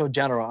 horoscopes are so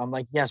general. I'm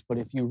like, yes, but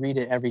if you read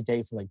it every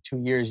day for like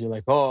 2 years, you're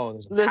like, oh,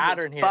 there's a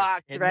pattern here.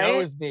 Fucked, It right?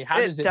 knows me. How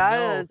does it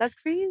know? That's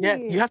crazy. Yeah,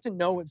 you have to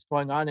know what's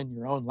going on in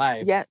your own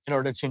life in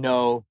order to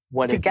know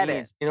what To it get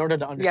means, it. in order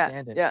to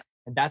understand it. Yeah.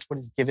 And that's what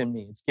it's given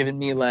me. It's given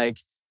me like,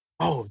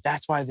 oh,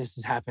 that's why this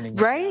is happening.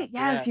 Right?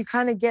 now. Yes, you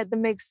kind of get the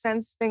make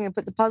sense thing and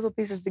put the puzzle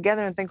pieces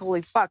together and think,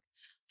 holy fuck.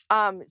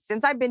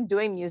 Since I've been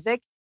doing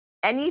music,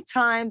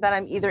 anytime that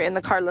I'm either in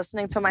the car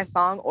listening to my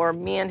song or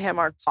me and him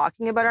are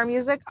talking about our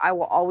music, I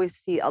will always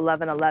see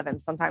 1111,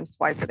 sometimes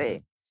twice a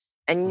day.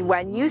 And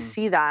when you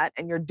see that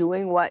and you're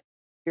doing what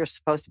you're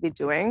supposed to be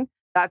doing,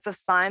 that's a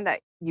sign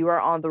that you are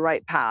on the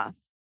right path.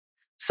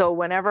 So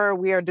whenever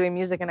we are doing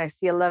music and I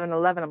see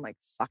 1111, I'm like,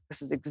 fuck,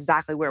 this is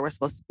exactly where we're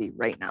supposed to be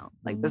right now.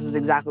 Like, this is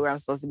exactly where I'm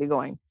supposed to be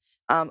going.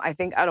 I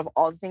think out of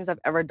all the things I've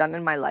ever done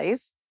in my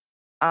life,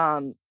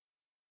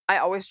 I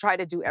always try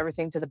to do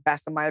everything to the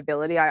best of my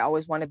ability. I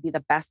always want to be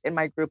the best in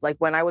my group. Like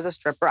when I was a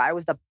stripper, I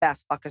was the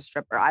best fucking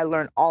stripper. I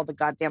learned all the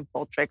goddamn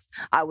pole tricks.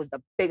 I was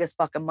the biggest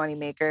fucking money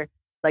maker.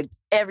 Like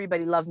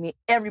everybody loved me.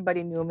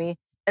 Everybody knew me.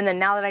 And then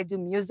now that I do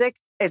music,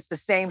 it's the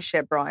same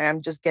shit, bro.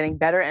 I'm just getting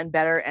better and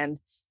better. And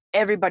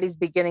everybody's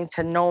beginning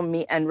to know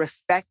me and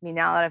respect me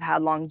now that I've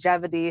had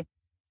longevity.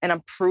 And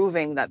I'm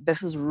proving that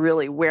this is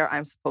really where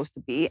I'm supposed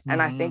to be.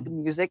 And I think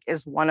music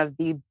is one of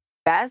the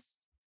best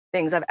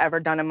things I've ever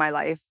done in my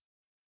life.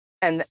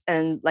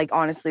 And like,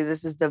 honestly,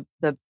 this is the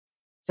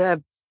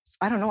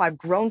I don't know, I've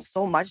grown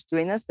so much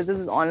doing this, but this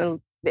is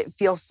it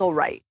feels so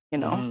right, you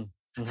know?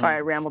 Sorry, I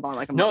rambled on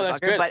like a motherfucker. That's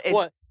good.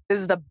 But this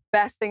is the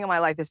best thing in my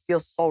life. This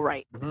feels so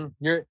right.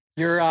 You're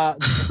the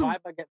vibe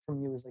I get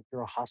from you is like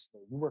you're a hustler.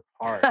 You work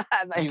hard.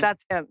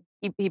 That's him.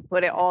 He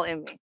put it all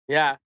in me.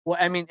 Yeah. Well,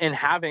 I mean, and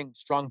having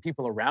strong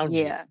people around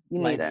you, you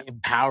like, need it.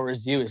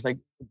 empowers you. It's like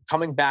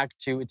coming back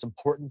to it's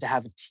important to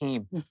have a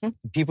team. The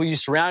people you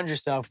surround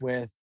yourself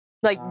with.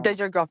 Like, does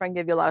your girlfriend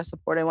give you a lot of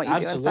support in what you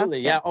do? Absolutely,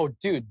 yeah. Oh,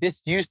 dude,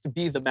 this used to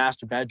be the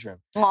master bedroom.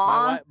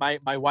 Aww.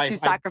 My wife. She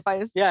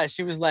sacrificed. Yeah,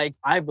 she was like,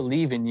 I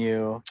believe in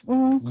you.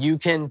 You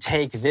can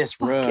take this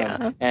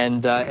room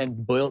and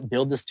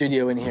build the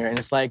studio in here. And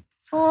it's like,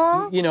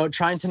 you know,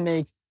 trying to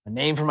make a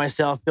name for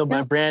myself, build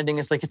my branding.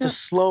 It's like, it's a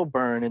slow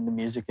burn in the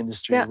music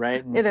industry,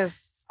 right? And it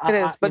is. It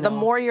is. But the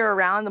more you're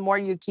around, the more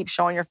you keep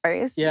showing your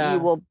face, you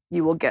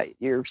will get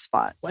your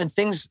spot. And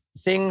things,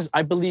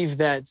 I believe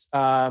that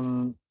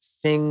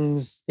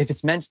things, if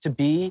it's meant to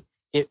be,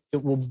 it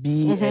will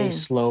be a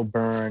slow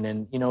burn.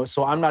 And, you know,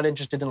 so I'm not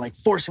interested in like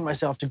forcing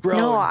myself to grow.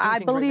 No, I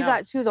believe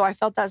that too, though. I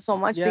felt that so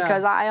much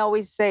because I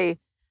always say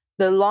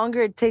the longer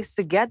it takes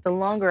to get, the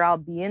longer I'll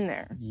be in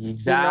there.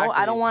 Exactly. You know,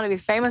 I don't want to be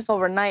famous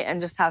overnight and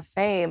just have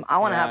fame. I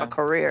want to have a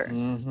career.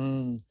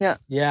 Yeah.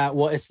 Yeah.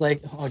 Well, it's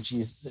like, oh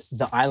geez,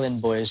 the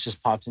Island Boys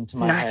just popped into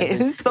my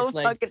head. It's so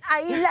like, fucking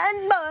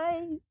Island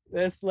Boys.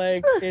 It's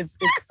like it's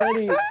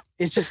funny.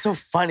 It's just so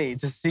funny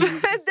to see.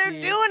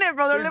 They're doing it,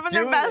 bro. They're living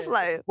their best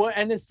life. Well,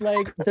 and it's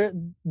like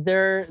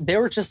they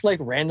were just like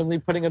randomly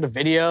putting out a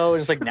video.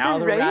 It's like now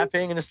they're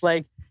rapping, and it's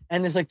like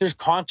there's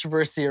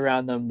controversy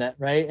around them that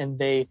and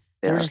they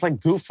were just like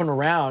goofing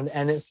around,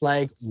 and it's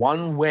like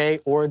one way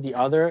or the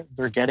other,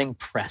 they're getting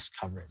press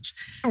coverage.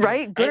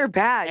 Right, good or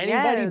bad.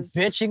 Anybody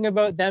bitching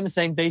about them,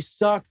 saying they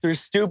suck, they're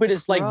stupid,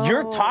 it's like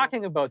you're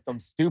talking about them,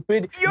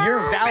 stupid. You're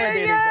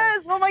validating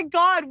them. Oh my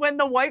God, when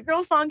the White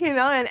Girl song came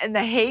out and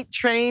the hate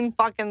train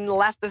fucking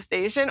left the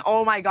station,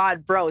 oh my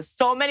God, bro.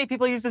 So many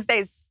people used to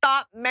say,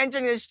 stop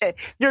mentioning this shit.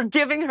 You're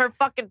giving her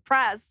fucking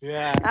press.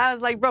 Yeah. I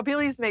was like, bro,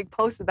 people used to make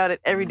posts about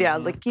it every day. I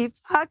was like, keep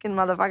talking,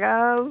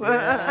 motherfuckers.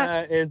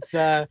 Yeah,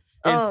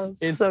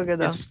 it's so good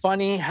though. It's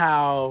funny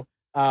how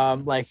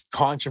like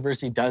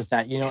controversy does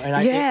that, you know.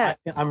 And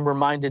I'm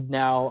reminded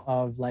now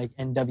of like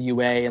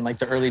NWA and like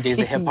the early days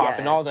of hip hop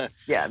and all the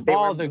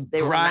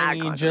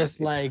grimy,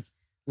 just like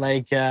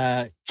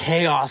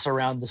chaos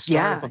around the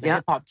startup of the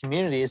hip hop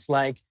community. It's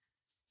like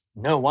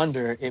no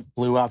wonder it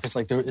blew up. It's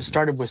like it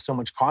started with so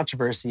much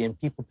controversy and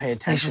people pay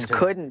attention. You just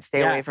couldn't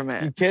stay away from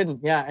it. You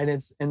couldn't,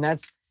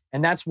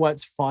 and that's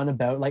what's fun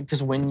about, like,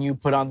 because when you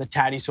put on the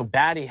Taddy So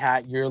Baddy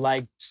hat, you're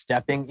like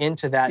stepping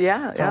into that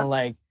kind of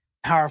like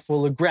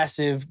powerful,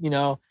 aggressive, you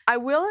know. I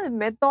will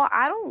admit though,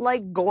 I don't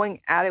like going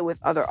at it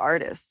with other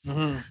artists.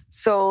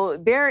 So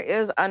there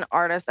is an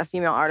artist, a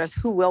female artist,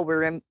 who will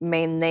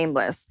remain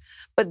nameless.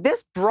 But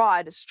this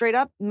broad straight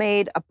up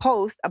made a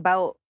post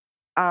about,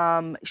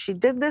 she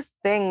did this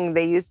thing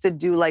they used to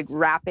do, like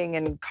rapping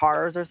in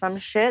cars or some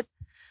shit.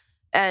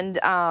 And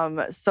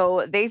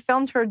so they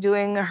filmed her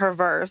doing her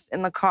verse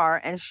in the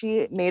car, and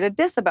she made a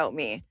diss about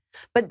me.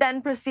 But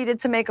then proceeded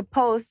to make a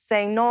post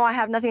saying, no, I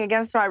have nothing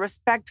against her, I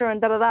respect her,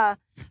 and da-da-da.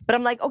 But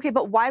I'm like, okay,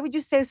 but why would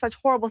you say such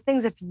horrible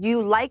things if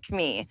you like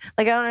me?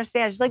 Like, I don't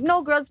understand. She's like,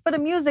 no, girl, it's for the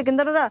music, and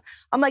da-da-da.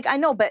 I'm like, I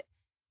know, but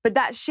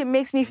that shit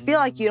makes me feel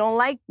like you don't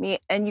like me,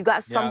 and you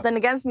got something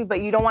against me,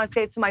 but you don't want to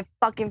say it to my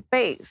fucking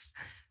face.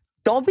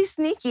 Don't be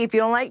sneaky. If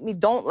you don't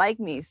like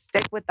me.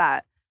 Stick with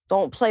that.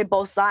 Don't play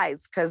both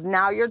sides, because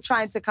now you're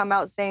trying to come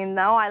out saying,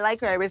 no, I like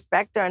her, I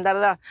respect her, and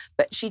da-da-da.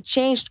 But she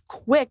changed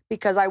quick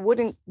because I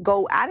wouldn't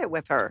go at it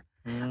with her.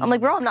 I'm like,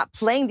 bro, I'm not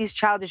playing these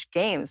childish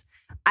games.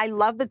 I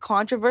love the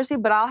controversy,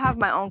 but I'll have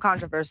my own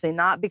controversy,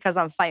 not because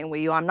I'm fighting with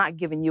you. I'm not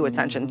giving you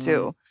attention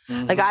too.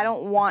 Like, I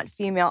don't want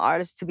female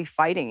artists to be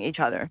fighting each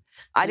other.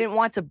 I didn't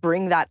want to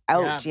bring that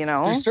out, you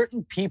know? There's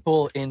certain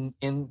people in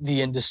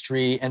the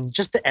industry and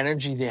just the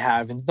energy they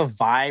have and the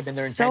vibe and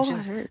their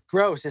intentions.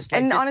 Gross. It's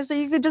like, and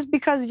honestly, you could just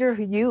because you're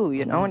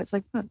you know? And it's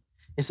like, fuck.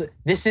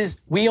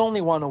 We only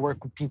want to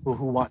work with people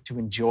who want to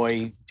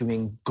enjoy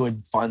doing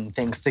good, fun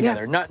things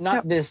together.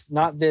 Not this,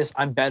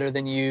 I'm better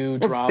than you,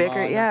 drama.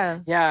 Bigger, yeah.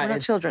 We're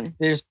not children.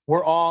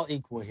 We're all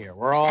equal here.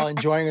 We're all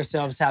enjoying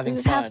ourselves, having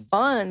fun. Have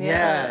fun,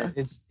 yeah.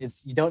 It's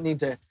you don't need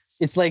to,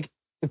 it's like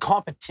the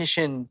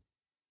competition,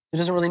 there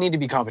doesn't really need to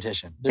be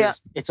competition.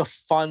 It's a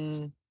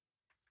fun.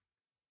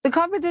 The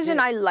competition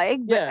I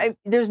like, but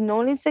there's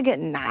no need to get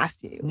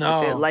nasty with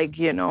it. Like,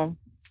 you know,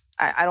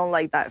 I don't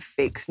like that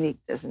fake sneak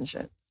this and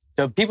shit.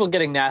 The people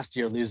getting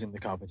nasty are losing the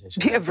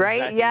competition. That's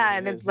right? Exactly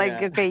and it's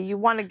like, okay, you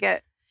want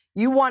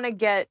to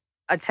get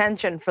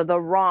attention for the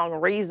wrong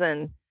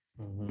reason.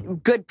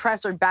 Good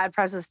press or bad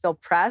press is still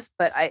press,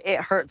 but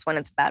it hurts when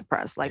it's bad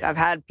press. Like, I've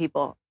had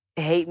people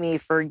hate me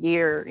for a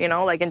year, you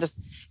know, like, and just,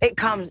 it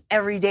comes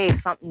every day,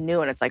 something new.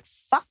 And it's like,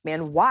 fuck,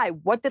 man, why?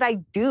 What did I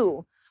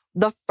do?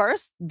 The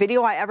first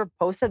video I ever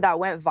posted that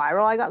went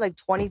viral, I got like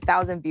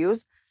 20,000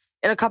 views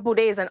in a couple of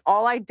days. And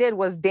all I did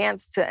was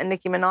dance to a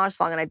Nicki Minaj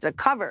song, and I did a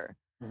cover.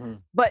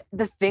 But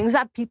the things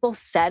that people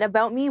said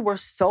about me were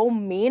so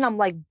mean. I'm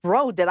like,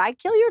 bro, did I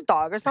kill your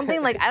dog or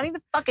something? Like, I don't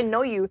even fucking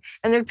know you.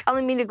 And they're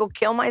telling me to go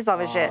kill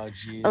myself and shit.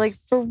 I'm like,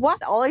 for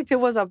what? All I did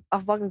was a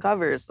fucking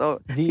cover.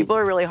 So people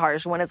are really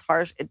harsh. When it's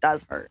harsh, it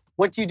does hurt.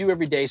 What do you do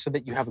every day so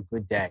that you have a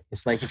good day?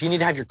 It's like, if you need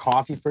to have your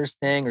coffee first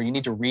thing, or you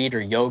need to read or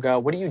yoga,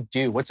 what do you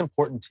do? What's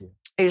important to you?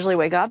 I usually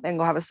wake up and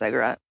go have a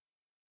cigarette.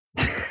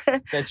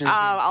 That's your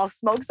I'll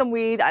smoke some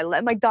weed. I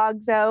let my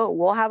dogs out.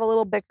 We'll have a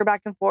little bicker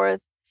back and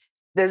forth.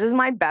 This is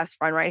my best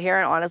friend right here.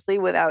 And honestly,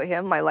 without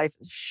him, my life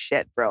is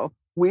shit, bro.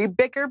 We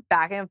bicker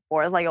back and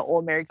forth like an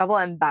old married couple,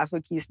 and that's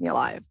what keeps me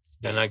alive.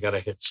 Then I got a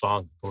hit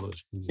song to go to the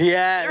studio.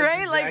 Yeah.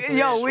 Right? Exactly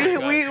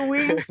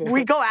like,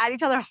 we go at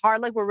each other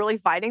hard like we're really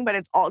fighting, but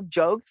it's all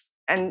jokes.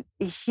 And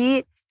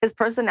his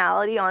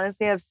personality,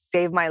 honestly, have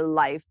saved my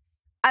life.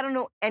 I don't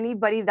know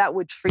anybody that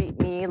would treat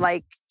me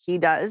like he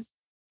does,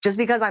 just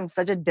because I'm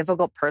such a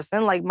difficult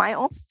person. Like, my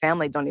own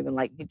family don't even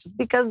like me, just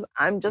because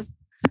I'm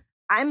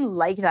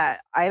like that.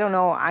 I don't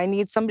know. I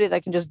need somebody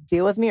that can just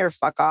deal with me or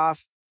fuck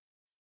off.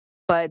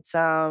 But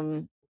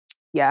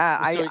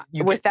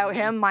without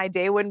him, my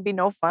day wouldn't be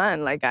no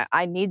fun. Like,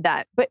 I need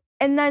that.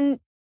 And then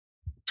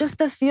just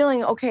the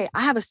feeling, okay,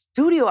 I have a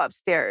studio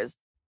upstairs.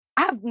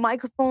 I have a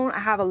microphone, I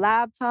have a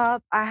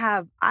laptop, I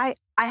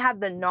have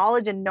the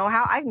knowledge and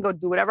know-how. I can go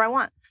do whatever I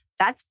want.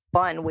 That's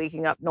fun,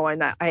 waking up knowing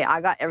that, hey,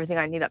 I got everything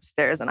I need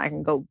upstairs and I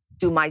can go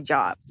do my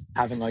job.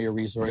 Having all your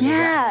resources.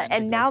 Yeah,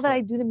 and now that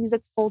I do the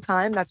music full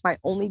time, that's my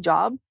only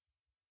job.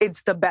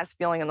 It's the best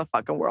feeling in the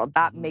fucking world.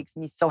 That makes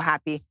me so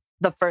happy.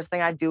 The first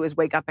thing I do is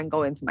wake up and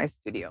go into my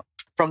studio.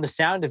 From the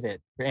sound of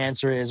it, your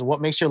answer is,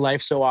 what makes your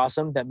life so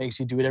awesome that makes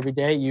you do it every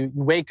day? You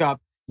wake up,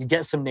 you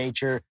get some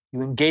nature,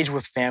 you engage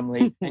with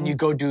family, and you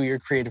go do your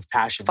creative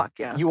passion. Fuck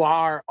yeah. You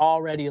are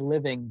already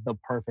living the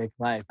perfect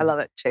life. I love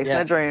it. Chasing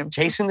the dream.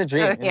 Chasing the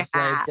dream. Yeah. It's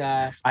like,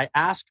 I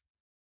ask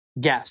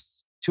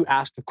guests to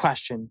ask a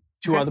question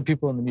to other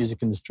people in the music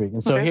industry.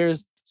 And so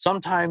here's,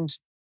 sometimes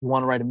you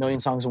want to write 1 million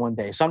songs in one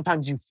day.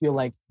 Sometimes you feel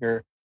like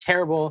you're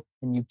terrible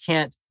and you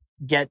can't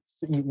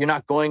you're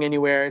not going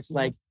anywhere. It's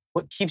like,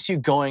 what keeps you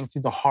going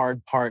through the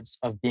hard parts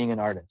of being an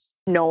artist?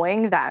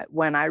 Knowing that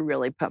when I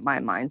really put my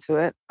mind to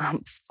it, I'm a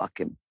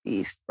fucking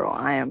beast, bro.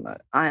 I am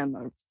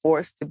a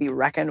force to be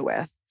reckoned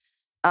with.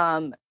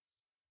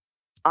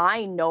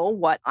 I know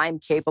what I'm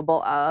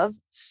capable of.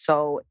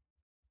 So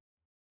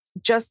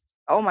just,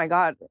 oh my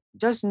God,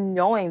 just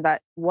knowing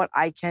that what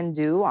I can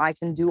do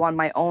on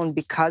my own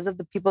because of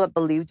the people that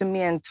believed in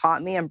me and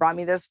taught me and brought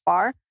me this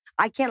far.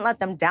 I can't let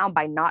them down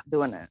by not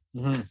doing it.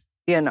 Mm-hmm.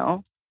 You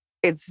know,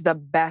 it's the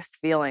best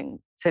feeling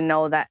to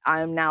know that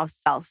I'm now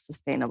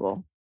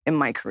self-sustainable in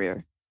my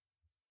career.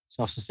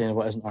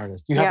 Self-sustainable as an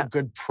artist. You have a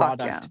good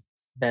product.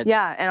 And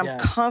I'm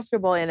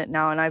comfortable in it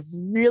now. And I've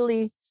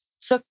really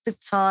took the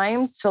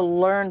time to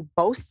learn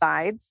both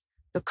sides,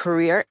 the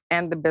career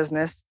and the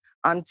business.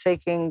 I'm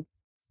taking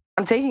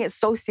it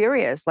so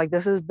serious. Like,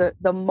 this is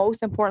the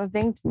most important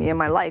thing to me in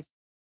my life.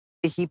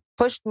 He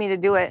pushed me to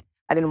do it.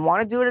 I didn't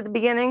want to do it at the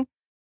beginning,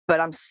 but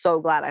I'm so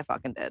glad I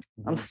fucking did.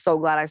 Mm-hmm. I'm so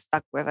glad I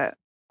stuck with it.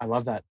 I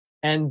love that.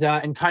 And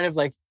kind of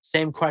like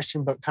same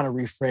question, but kind of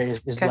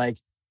rephrased is like,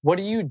 what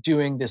are you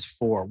doing this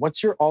for?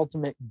 What's your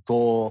ultimate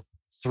goal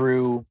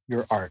through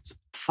your art?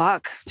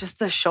 Just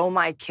to show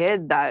my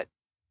kid that,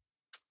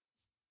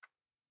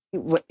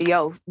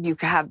 yo, you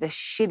can have the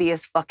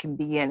shittiest fucking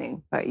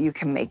beginning, but you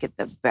can make it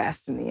the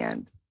best in the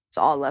end. It's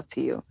all up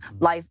to you.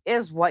 Mm-hmm. Life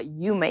is what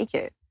you make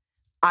it.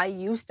 I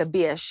used to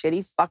be a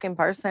shitty fucking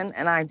person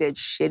and I did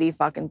shitty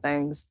fucking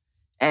things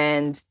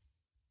and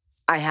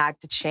I had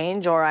to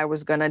change or I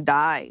was gonna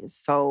die.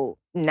 So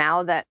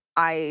now that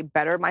I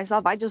better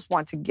myself, I just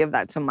want to give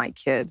that to my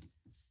kid.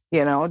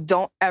 You know,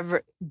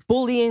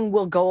 bullying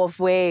will go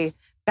away.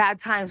 Bad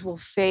times will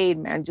fade,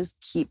 man. Just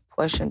keep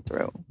pushing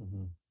through.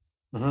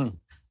 Mm-hmm.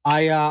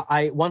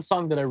 Mm-hmm. One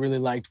song that I really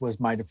liked was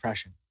My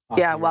Depression.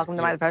 Yeah, Welcome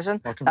to My Depression.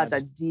 That's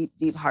a deep,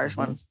 deep, harsh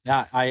one.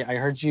 Yeah, I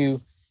heard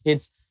you.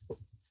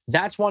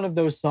 That's one of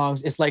those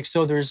songs. It's like,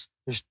 so there's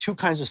two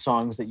kinds of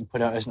songs that you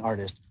put out as an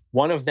artist.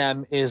 One of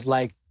them is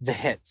like the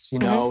hits, you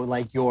know,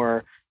 like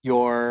your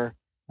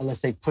let's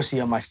say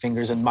Pussy on My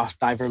Fingers and Muff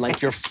Diver,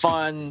 like your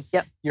fun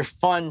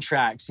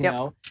tracks, you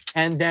know.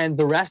 And then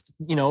the rest,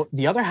 you know,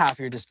 the other half of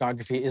your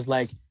discography is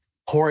like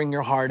pouring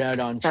your heart out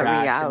on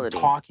tracks and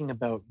talking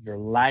about your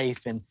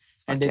life and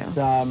it's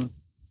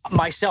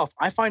myself,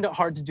 I find it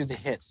hard to do the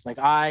hits. Like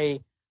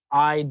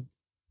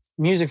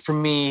music for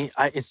me,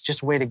 it's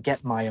just a way to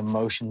get my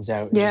emotions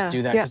out and just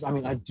do that. Because I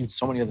mean, I do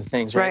so many other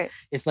things, right?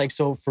 It's like,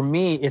 so for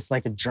me, it's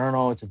like a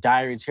journal, it's a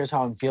diary, it's here's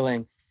how I'm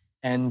feeling.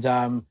 And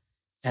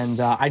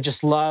I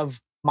just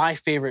love, my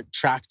favorite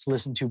track to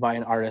listen to by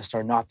an artist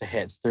are not the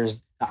hits.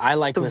 I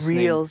like the listening.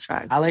 real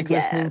tracks. I like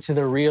listening to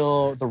the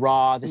real, the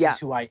raw, this is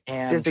who I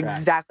am. That's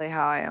exactly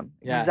how I am.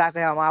 Exactly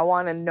how I am. I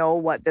want to know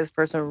what this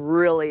person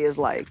really is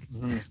like.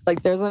 Mm-hmm.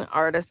 Like, there's an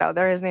artist out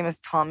there, his name is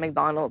Tom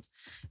McDonald.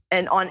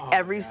 And on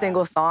every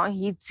single song,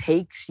 he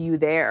takes you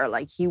there.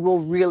 Like, he will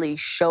really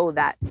show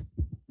that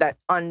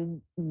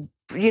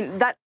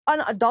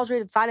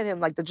unadulterated side of him,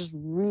 like the just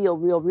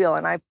real.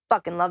 And I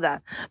fucking love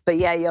that. But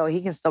yeah,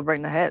 he can still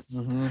bring the hits.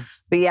 Mm-hmm.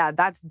 But yeah,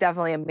 that's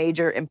definitely a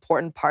major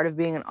important part of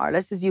being an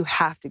artist is you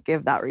have to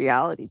give that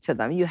reality to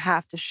them. You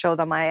have to show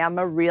them I am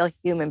a real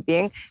human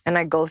being and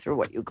I go through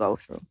what you go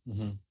through.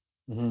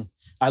 Mm-hmm. Mm-hmm.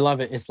 I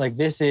love it. It's like,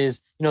 this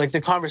is, you know, like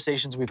the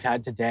conversations we've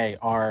had today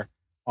are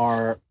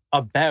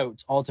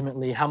about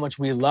ultimately how much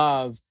we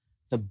love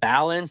the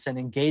balance and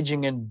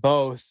engaging in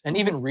both and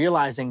even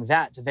realizing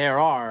that there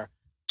are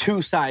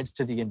two sides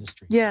to the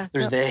industry. Yeah.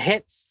 There's the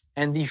hits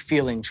and the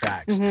feeling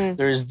tracks. Mm-hmm.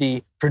 There's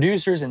the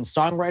producers and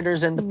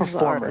songwriters and the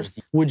performers.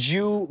 Would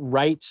you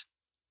write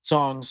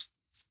songs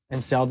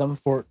and sell them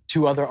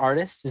to other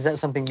artists? Is that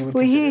something you would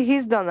consider?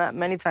 He's done that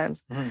many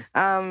times.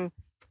 Mm-hmm.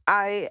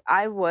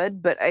 I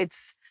would, but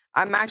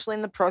I'm actually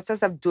in the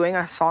process of doing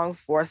a song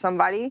for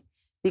somebody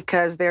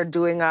because they're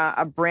doing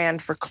a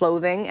brand for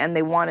clothing and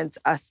they wanted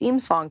a theme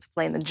song to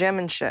play in the gym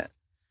and shit.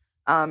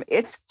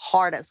 It's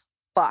hard as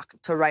fuck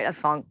to write a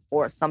song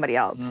for somebody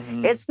else.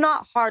 Mm-hmm. It's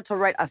not hard to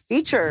write a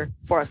feature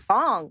for a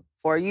song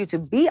for you to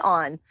be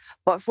on,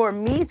 but for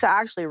me to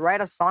actually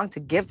write a song to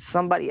give to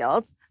somebody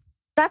else,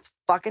 that's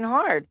fucking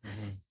hard.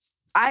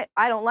 Mm-hmm.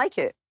 I don't like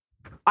it.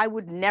 I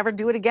would never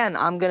do it again.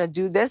 I'm going to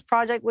do this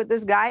project with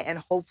this guy and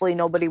hopefully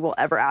nobody will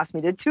ever ask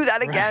me to do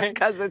that again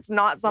because it's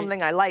not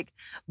something I like.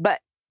 But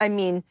I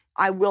mean,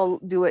 I will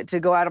do it to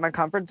go out of my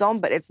comfort zone,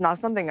 but it's not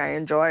something I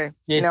enjoy.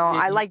 Yes,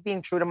 I like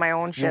being true to my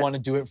own shit. You want to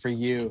do it for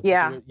you.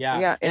 Yeah.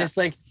 Yeah. And it's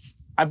like,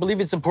 I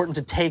believe it's important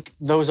to take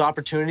those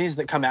opportunities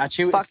that come at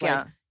you. Fuck it's like,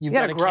 yeah. You've You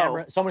got gotta a grow.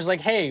 camera. Someone's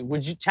like, hey,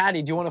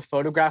 Taddy, do you want to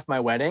photograph my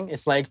wedding?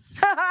 It's like,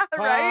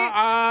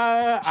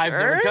 right? I've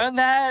never done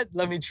that.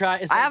 Let me try.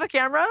 It's I like, have a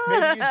camera.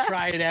 maybe you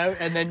try it out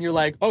and then you're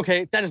like,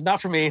 okay, that is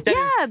not for me.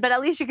 That is, But at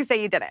least you can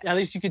say you did it. at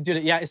least you could do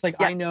it. Yeah, it's like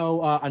I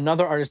know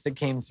another artist that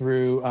came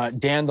through,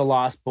 Dan the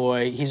Lost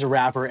Boy. He's a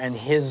rapper, and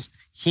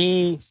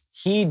he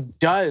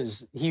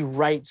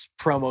writes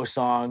promo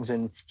songs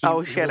and he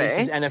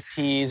releases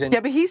NFTs. And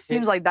but he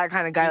seems like that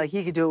kind of guy. Like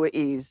he could do it with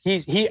ease.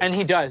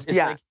 He does. It's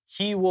like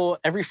he will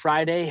every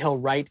Friday he'll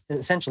write.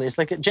 Essentially, it's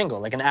like a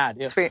jingle, like an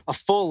ad. Sweet. A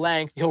full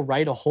length. He'll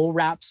write a whole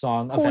rap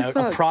song about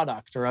a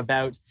product or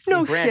about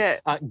a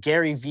brand.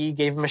 Gary V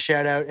gave him a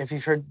shout out. If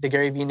you've heard the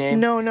Gary V name,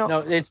 no,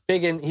 it's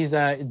big and he's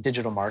a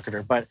digital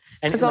marketer. But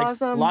That's like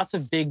awesome. Lots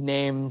of big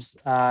names.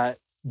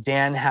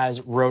 Dan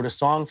has wrote a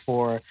song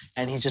for,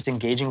 and he's just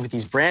engaging with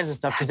these brands and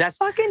stuff because that's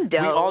fucking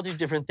dope. We all do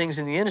different things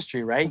in the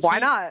industry, right? Why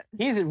not?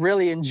 He's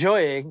really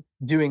enjoying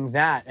doing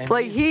that. And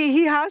like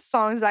he has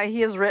songs that he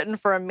has written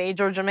for a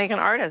major Jamaican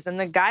artist, and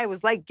the guy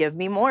was like, "Give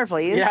me more,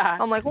 please." Yeah.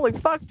 I'm like, "Holy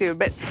fuck,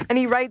 dude!" And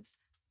he writes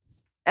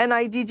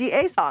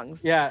NIGGA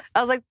songs. Yeah.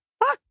 I was like,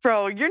 "Fuck,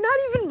 bro, you're not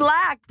even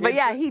black." But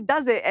yeah, he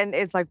does it, and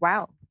it's like,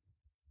 wow.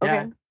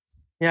 Okay.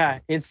 Yeah,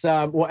 it's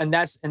and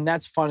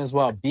that's fun as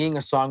well. Being a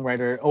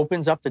songwriter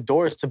opens up the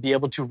doors to be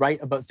able to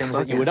write about things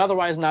that you would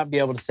otherwise not be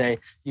able to say.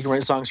 You can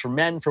write songs for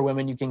men, for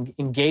women. You can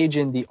engage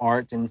in the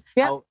art, and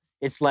how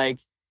it's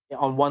like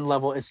on one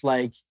level, it's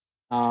like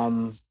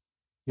you're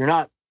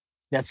not.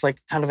 That's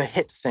like kind of a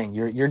hit thing.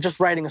 You're just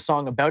writing a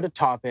song about a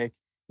topic,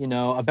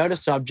 about a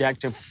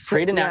subject to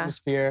create an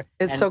atmosphere.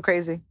 It's so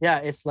crazy. Yeah,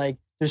 it's like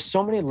there's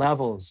so many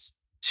levels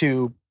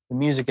to the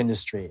music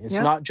industry. It's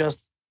not just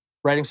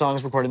writing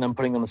songs, recording them,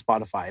 putting them on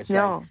Spotify. It's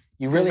like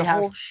you really have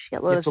a whole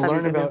shitload of to stuff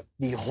learn you can about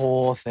the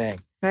whole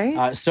thing.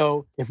 Right?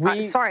 So if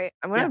we... sorry,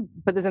 I'm going to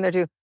put this in there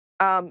too.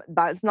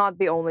 That's not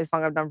the only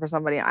song I've done for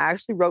somebody. I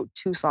actually wrote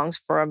 2 songs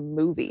for a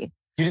movie.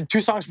 You did 2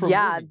 songs for a movie?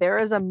 Yeah, there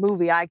is a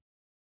movie. I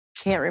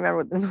can't remember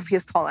what the movie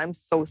is called. I'm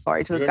so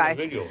sorry to this guy.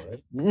 Video,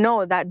 right?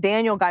 No, that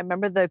Daniel guy.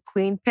 Remember the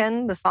Queen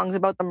Pin? The songs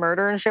about the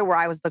murder and shit where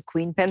I was the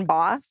Queen Pin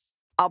boss?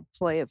 I'll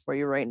play it for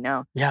you right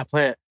now. Yeah,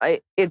 play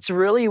it. It's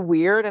really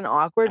weird and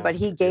awkward, but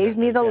he gave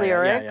me the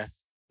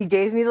lyrics. He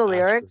gave me the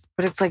lyrics,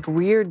 but it's like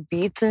weird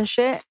beats and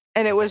shit.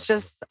 And it was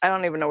just, I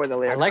don't even know where the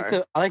lyrics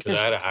are. I like this.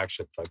 I had an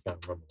accent, I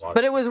can't remember why.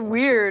 But it was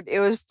weird.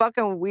 It was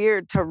fucking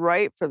weird to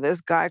write for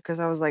this guy because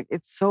I was like,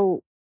 it's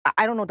so,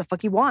 I don't know what the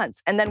fuck he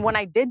wants. And then when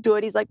I did do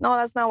it, he's like, no,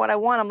 that's not what I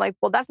want. I'm like,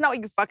 well, that's not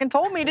what you fucking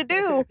told me to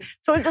do.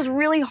 So it's just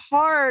really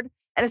hard.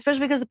 And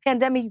especially because of the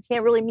pandemic, you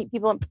can't really meet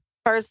people in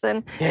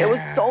person. Yeah. It was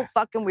so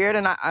fucking weird,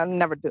 and I'll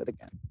never do it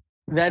again.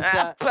 That's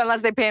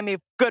unless they pay me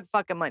good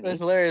fucking money. That's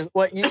hilarious.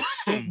 What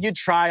you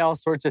try all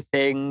sorts of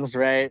things,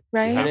 right?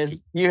 Right.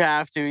 You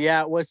have to.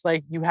 Yeah. What's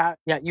like you have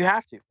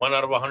to. 1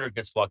 out of 100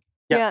 gets lucky.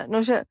 Yeah.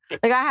 No shit.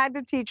 Like I had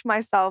to teach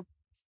myself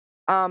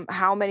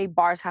how many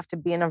bars have to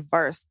be in a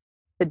verse.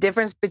 The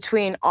difference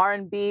between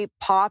R&B,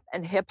 pop,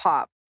 and hip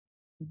hop.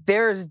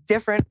 There's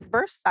different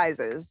verse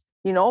sizes.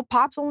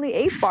 Pop's only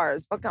 8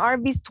 bars. Fucking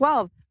R&B's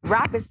 12.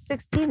 Rap is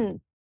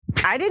 16.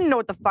 I didn't know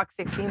what the fuck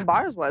 16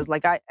 bars was.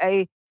 Like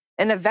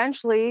and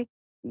eventually,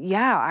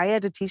 I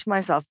had to teach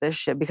myself this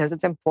shit because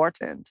it's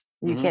important.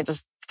 You can't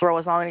just throw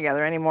a song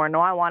together anymore. No,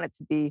 I want it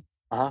to be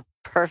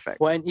perfect.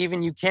 Well, and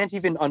even you can't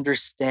even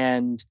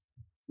understand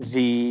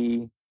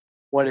the,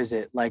 what is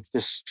it? Like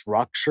the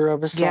structure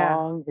of a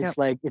song. Yeah.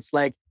 It's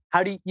like,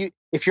 how do you,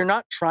 if you're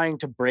not trying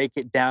to break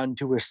it down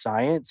to a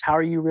science,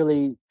 how do you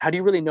really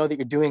know that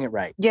you're doing it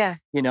right? Yeah.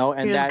 And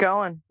you're just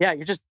going. Yeah,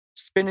 you're just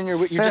spinning you're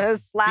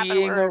just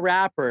being a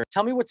rapper.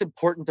 Tell me what's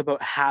important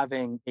about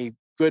having a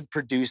good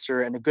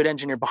producer and a good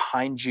engineer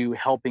behind you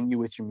helping you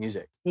with your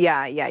music.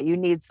 Yeah. You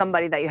need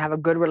somebody that you have a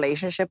good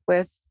relationship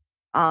with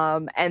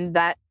and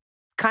that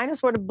kind of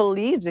sort of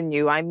believes in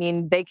you. I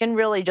mean, they can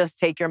really just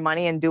take your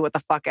money and do what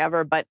the fuck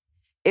ever, but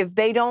if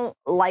they don't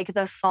like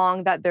the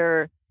song that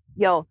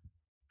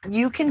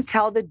you can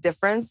tell the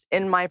difference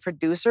in my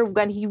producer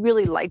when he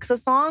really likes a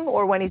song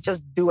or when he's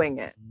just doing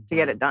it to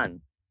get it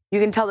done. You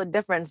can tell the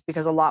difference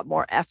because a lot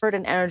more effort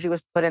and energy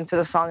was put into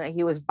the song that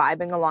he was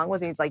vibing along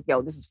with. And he's like,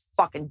 yo, this is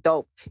fucking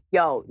dope.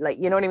 Yo, like,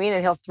 you know what I mean?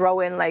 And he'll throw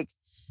in like,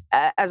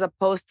 as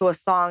opposed to a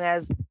song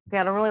as, okay,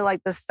 I don't really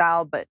like this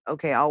style, but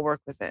okay, I'll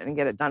work with it and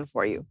get it done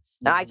for you.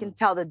 And I can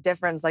tell the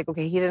difference. Like,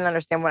 okay, he didn't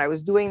understand what I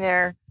was doing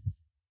there.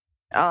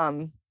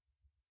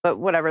 But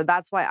whatever,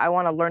 that's why I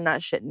want to learn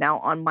that shit now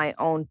on my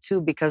own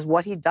too, because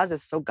what he does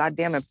is so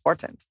goddamn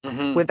important.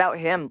 Without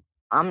him,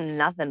 I'm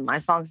nothing. My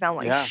songs sound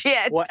like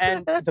shit. Well,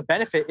 and the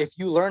benefit, if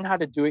you learn how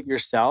to do it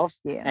yourself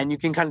and you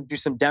can kind of do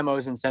some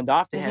demos and send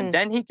off to him,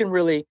 then he can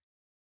really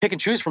pick and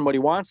choose from what he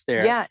wants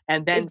there. Yeah,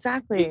 and then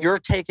exactly. You're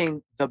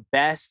taking the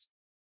best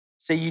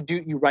say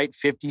you write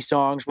 50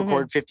 songs,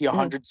 record 50,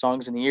 100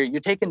 songs in a year. You're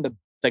taking the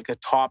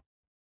top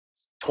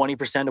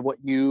 20% of what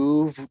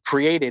you've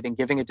created and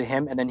giving it to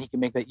him, and then he can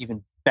make that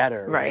even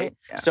better, right?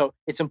 Yeah. So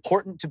it's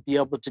important to be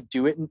able to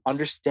do it and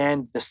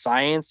understand the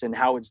science and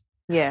how it's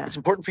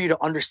important for you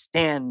to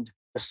understand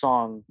the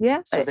song.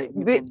 Yeah. So that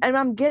you can, and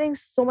I'm getting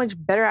so much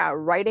better at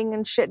writing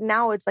and shit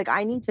now. It's like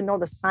I need to know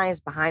the science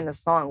behind the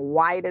song.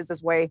 Why it is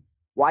this way,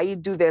 why you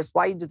do this,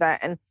 why you do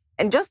that.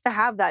 And just to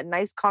have that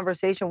nice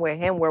conversation with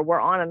him where we're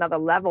on another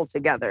level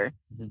together,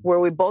 where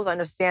we both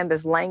understand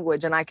this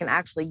language and I can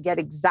actually get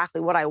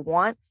exactly what I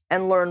want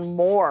and learn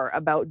more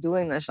about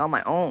doing this on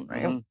my own,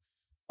 right?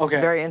 Okay.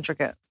 It's very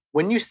intricate.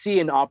 When you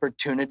see an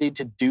opportunity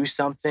to do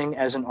something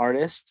as an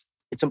artist,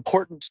 it's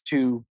important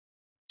to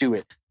do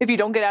it. If you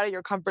don't get out of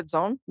your comfort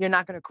zone, you're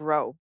not going to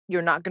grow.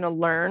 You're not going to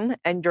learn,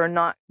 and you're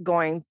not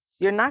going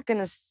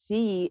to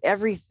see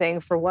everything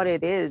for what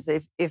it is.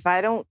 If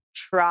I don't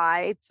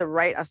try to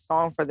write a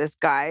song for this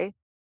guy,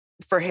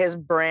 for his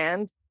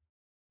brand,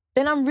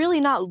 then I'm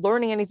really not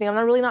learning anything.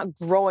 I'm really not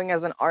growing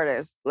as an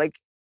artist. Like,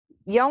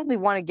 you only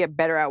want to get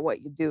better at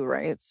what you do,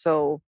 right?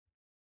 So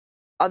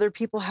other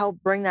people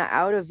help bring that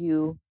out of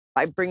you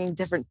by bringing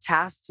different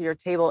tasks to your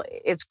table.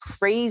 It's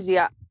crazy.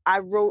 I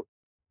wrote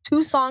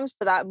 2 songs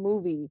for that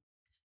movie.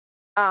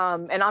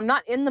 And I'm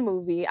not in the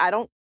movie.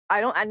 I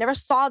never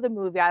saw the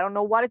movie. I don't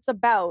know what it's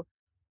about,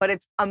 but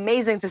it's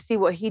amazing to see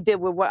what he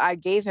did with what I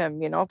gave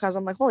him, you know, because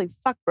I'm like, holy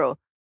fuck, bro.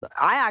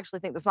 I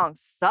actually think the song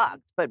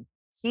sucked, but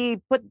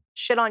he put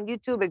shit on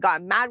YouTube. It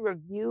got mad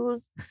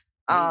reviews.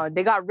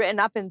 They got written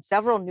up in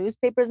several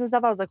newspapers and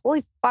stuff. I was like,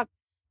 holy fuck.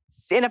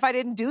 And if I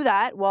didn't do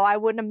that, well, I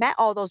wouldn't have met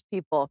all those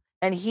people.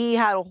 And he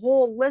had a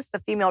whole list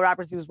of female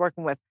rappers he was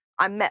working with.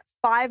 I met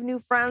 5 new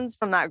friends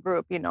from that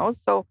group, you know?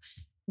 So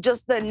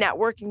just the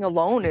networking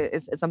alone,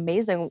 it's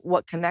amazing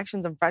what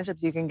connections and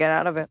friendships you can get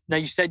out of it. Now,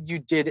 you said you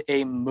did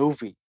a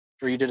movie,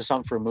 or you did a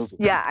song for a movie.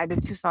 Yeah, I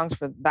did 2 songs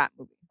for that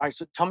movie. All right,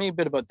 so tell me a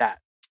bit about that.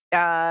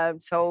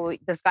 So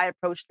this guy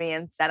approached me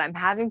and said, I'm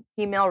having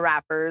female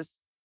rappers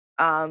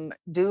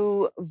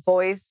do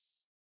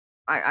voice,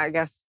 I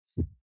guess,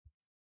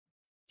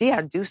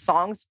 do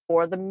songs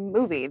for the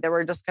movie. They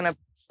were just going to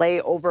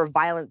play over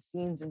violent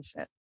scenes and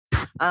shit.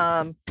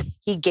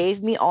 He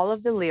gave me all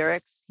of the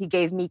lyrics. He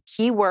gave me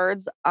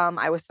keywords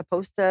I was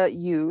supposed to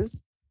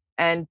use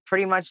and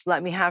pretty much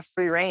let me have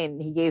free reign.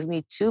 He gave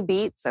me 2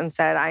 beats and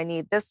said, I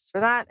need this for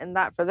that and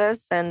that for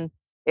this. And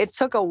it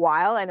took a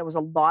while and it was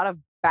a lot of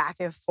back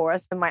and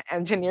forth and my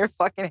engineer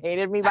fucking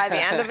hated me by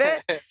the end of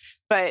it.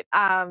 But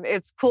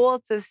it's cool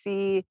to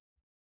see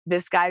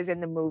this guy's in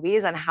the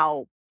movies and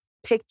how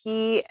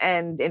picky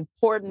and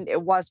important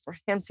it was for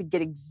him to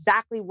get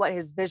exactly what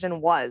his vision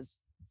was,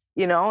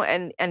 you know,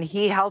 and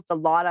he helped a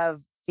lot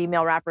of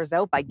female rappers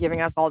out by giving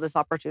us all this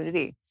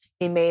opportunity.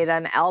 He made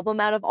an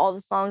album out of all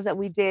the songs that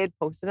we did,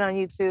 posted it on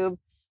YouTube.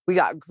 We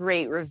got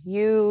great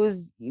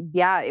reviews.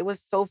 Yeah, it was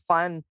so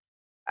fun.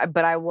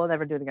 But I will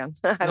never do it again.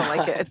 I don't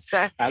like it.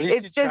 At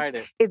least you tried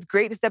it. It's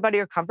great to step out of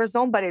your comfort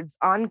zone, but it's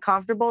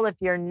uncomfortable if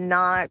you're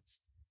not.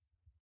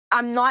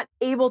 I'm not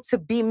able to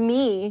be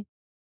me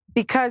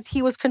because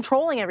he was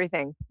controlling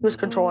everything. He was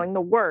controlling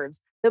the words,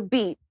 the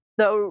beat,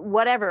 the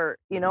whatever,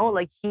 you know,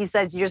 like he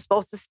says, you're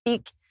supposed to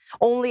speak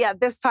only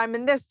at this time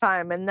and this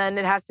time, and then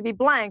it has to be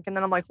blank. And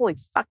then I'm like, holy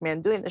fuck,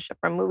 man, doing this shit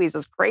for movies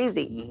is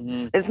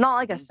crazy. It's not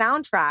like a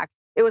soundtrack.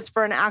 It was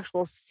for an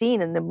actual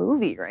scene in the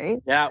movie,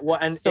 right? Yeah, well,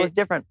 and so it's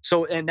different.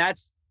 So, and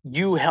that's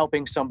you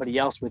helping somebody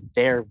else with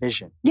their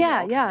vision.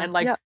 Yeah, you know? yeah. And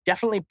like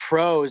definitely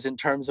pros in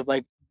terms of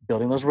like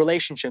building those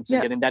relationships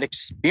and getting that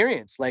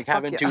experience, like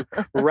having to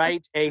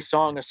write a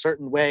song a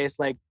certain way. It's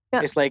like,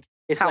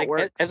 it's how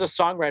like as a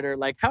songwriter,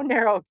 like how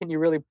narrow can you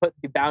really put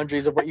the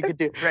boundaries of what you could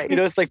do? Right. You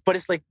know, it's like, but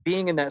it's like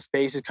being in that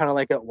space is kind of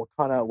like,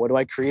 what do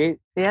I create?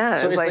 Yeah.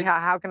 So it's like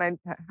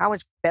how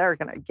much better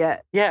can I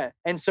get? Yeah.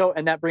 And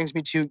that brings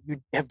me to,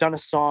 you have done a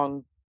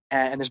song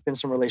and there's been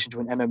some relation to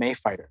an MMA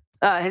fighter.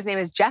 His name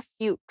is Jeff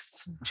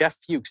Fuchs. Jeff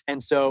Fuchs.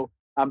 And so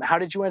how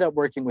did you end up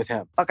working with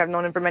him? Fuck, I've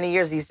known him for many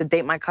years. He used to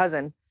date my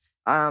cousin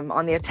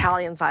on the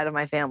Italian side of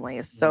my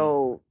family.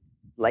 So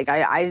like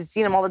I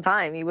seen him all the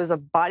time. He was a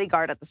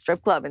bodyguard at the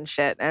strip club and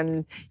shit.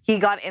 And he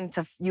got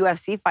into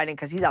UFC fighting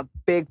because he's a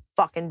big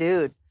fucking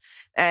dude.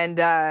 And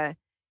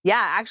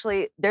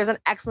actually, there's an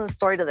excellent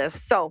story to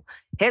this. So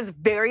his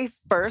very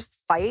first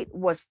fight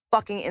was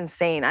fucking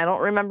insane. I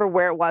don't remember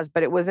where it was,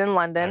 but it was in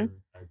London.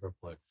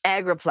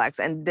 Agriplex.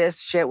 And this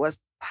shit was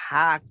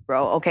packed,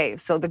 bro. Okay,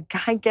 so the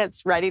guy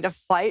gets ready to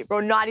fight, bro.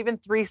 Not even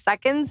 3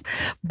 seconds.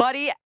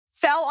 Buddy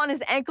fell on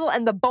his ankle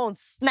and the bone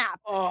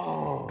snapped.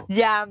 Oh.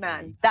 Yeah,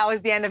 man. That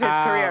was the end of his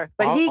career.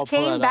 But he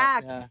came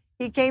back. Yeah.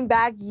 He came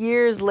back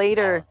years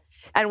later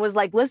and was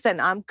like,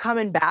 listen, I'm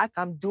coming back.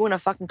 I'm doing a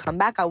fucking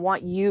comeback. I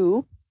want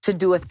you to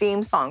do a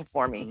theme song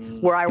for me.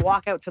 Where I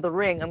walk out to the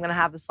ring, I'm going to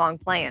have the song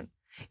playing.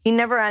 He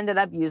never ended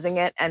up using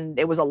it. And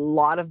it was a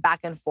lot of back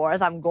and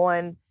forth. I'm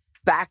going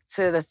back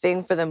to the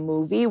thing for the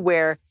movie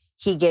where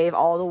he gave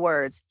all the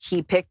words.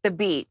 He picked the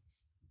beat.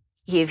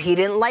 If he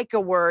didn't like a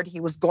word,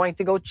 he was going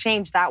to go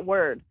change that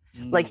word.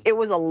 Like it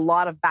was a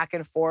lot of back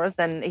and forth,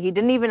 and he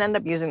didn't even end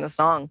up using the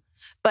song.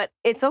 But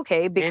it's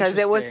okay because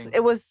it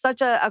was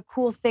such a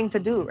cool thing to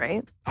do,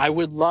 right? I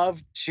would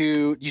love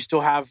to. You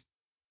still have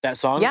that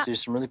song? Yeah.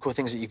 There's some really cool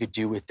things that you could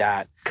do with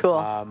that. Cool.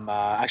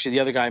 Actually, the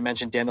other guy I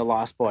mentioned, Dan the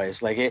Lost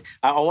Boys. Like,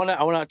 I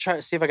wanna try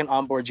to see if I can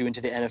onboard you into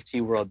the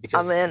NFT world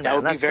because that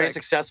would be very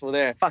successful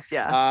there. Fuck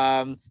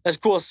yeah. That's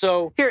cool.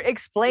 So here,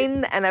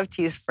 explain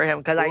NFTs for him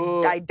because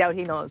I doubt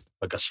he knows.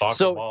 Like a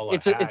soccer ball.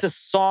 It's a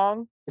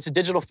song. It's a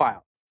digital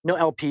file. No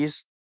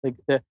LPs.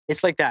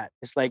 It's like that.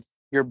 It's like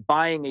you're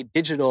buying a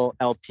digital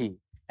LP,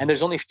 and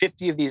there's only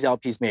 50 of these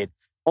LPs made.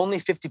 Only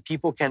 50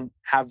 people can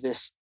have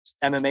this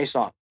MMA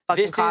song.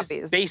 This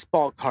copies. is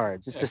baseball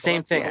cards. It's the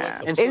same thing.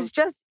 Yeah. And so, it's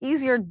just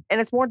easier and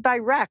it's more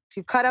direct.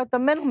 You cut out the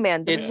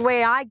middleman. This is the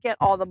way I get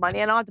all the money,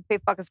 and I don't have to pay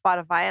fucking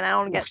Spotify, and I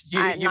don't get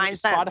 9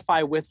 cents.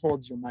 Spotify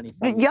withholds your money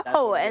from you.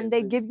 And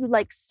they give you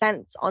like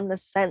cents on the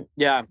cents.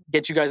 Yeah,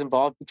 get you guys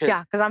involved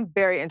because I'm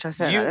very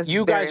interested in that.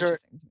 You guys are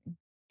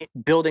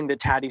building the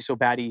Taddy So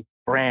Baddy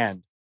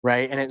brand,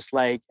 right? And it's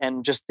like,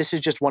 and just this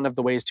is just one of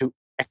the ways to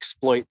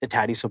exploit the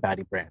Taddy So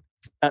Baddy brand.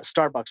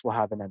 Starbucks will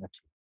have an NFT,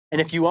 and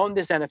if you own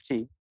this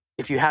NFT.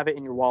 If you have it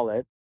in your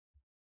wallet,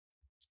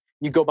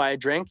 you go buy a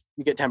drink,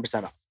 you get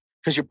 10% off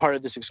because you're part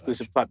of this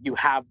exclusive club. You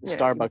have the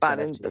Starbucks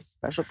NFT. The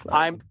special club.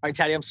 All right,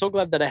 Taddy, I'm so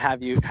glad that I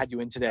had you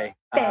in today.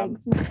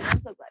 Thanks, man.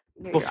 I'm so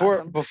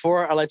glad.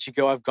 Before I let you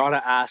go, I've got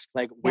to ask,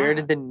 where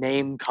did the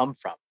name come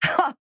from?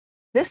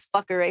 This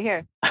fucker right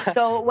here.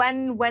 So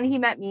when he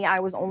met me, I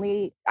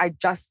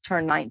just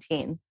turned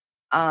 19,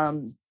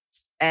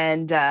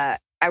 and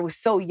I was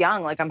so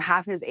young, like I'm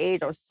half his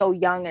age. I was so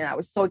young and I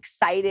was so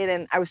excited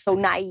and I was so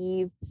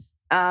naive.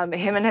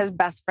 Him and his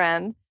best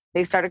friend,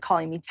 they started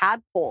calling me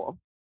Tadpole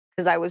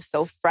because I was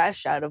so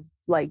fresh out of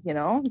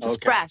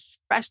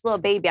fresh little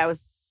baby. I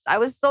was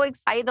so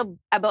excited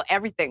about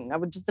everything. I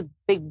was just a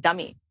big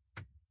dummy.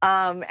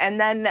 And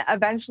then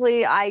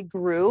eventually I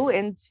grew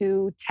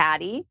into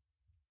Taddy.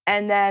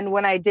 And then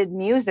when I did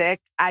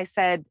music, I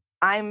said,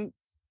 I'm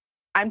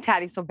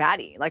Taddy So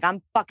Baddy. Like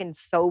I'm fucking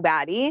so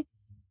Baddy.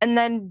 And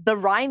then the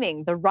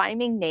rhyming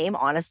name,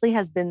 honestly,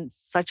 has been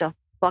such a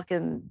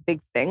fucking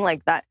big thing.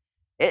 Like that,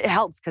 it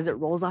helps because it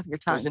rolls off your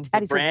tongue.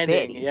 Taddy So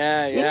Baddy.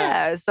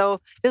 Yeah. So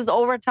just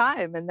over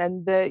time, and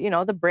then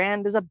the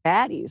brand is a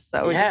baddie,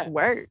 so it just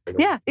worked.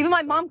 Yeah. Even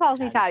my mom calls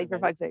me Taddy for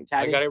fuck's sake.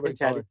 I got everybody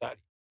Taddy.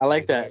 I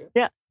like that.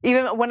 Yeah.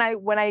 Even when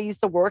I used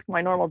to work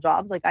my normal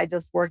jobs, like I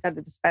just worked at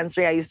the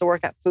dispensary. I used to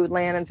work at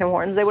Foodland and Tim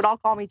Hortons. They would all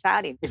call me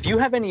Taddy. If you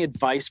have any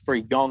advice for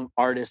young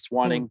artists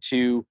wanting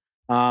to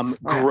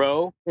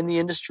grow in the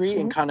industry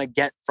and kind of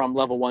get from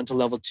level 1 to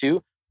level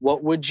 2,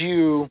 what would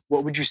you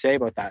say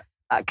about that?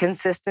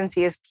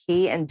 Consistency is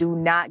key, and do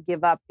not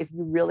give up. If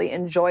you really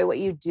enjoy what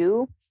you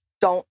do,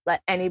 don't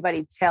let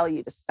anybody tell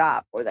you to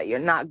stop or that you're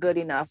not good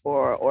enough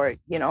or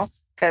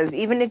because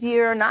even if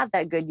you're not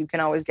that good, you can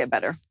always get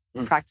better.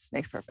 Practice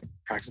makes perfect.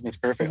 Practice makes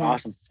perfect.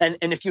 Awesome. And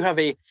if you have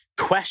a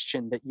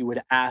question that you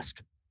would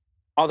ask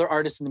other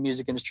artists in the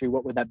music industry,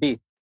 what would that be?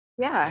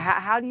 Yeah.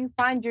 How do you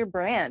find your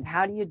brand?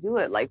 How do you do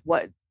it? Like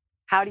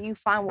how do you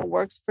find what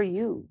works for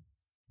you?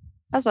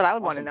 That's what I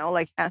would want to know.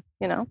 Like,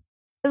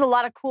 there's a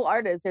lot of cool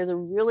artists. There's a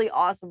really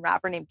awesome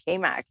rapper named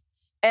K-Mac.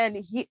 And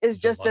he is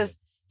just this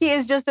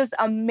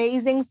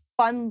amazing,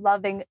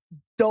 fun-loving,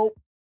 dope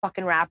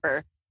fucking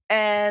rapper.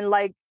 And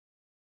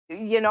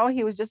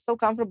he was just so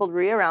comfortable to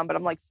be around. But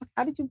I'm like, fuck,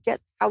 how did you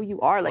get how you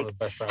are? Like,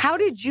 how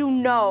did you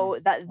know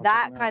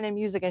that kind of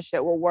music and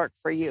shit will work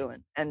for you?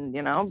 And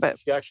but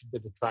she actually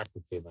did the track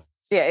with K-Mac.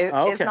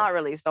 Yeah, it's not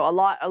released though. A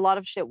lot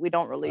of shit we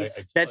don't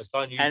release. That's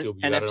on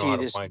YouTube.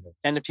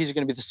 NFTs are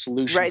going to be the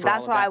solution. Right,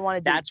 that's what I want to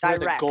do. That's where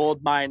the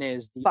gold mine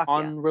is. The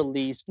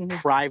unreleased,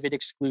 private,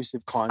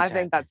 exclusive content. I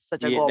think that's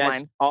such a gold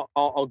mine.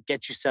 I'll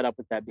get you set up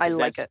with that. Because I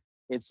like it.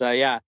 It's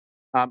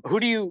Who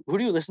do you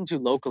listen to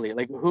locally?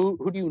 Like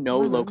who do you know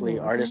locally,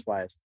 artist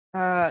wise?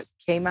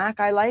 K-Mac,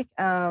 I like.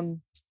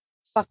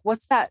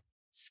 What's that?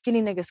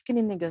 Skinny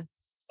nigga.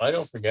 I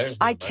don't forget his name.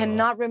 I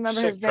cannot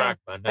remember his name.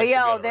 Man.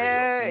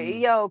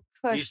 But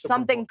Kush,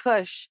 something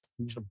Kush.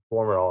 He's a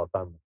performer all the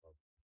time.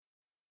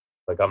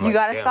 You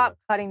gotta stop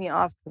cutting me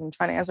off because I'm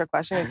trying to answer a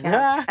question. You can't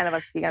have 10 of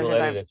us speak at the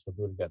time.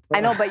 I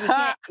know, but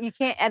you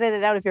can't edit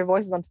it out if your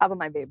voice is on top of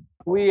my babe.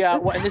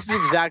 And this is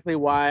exactly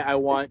why I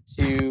want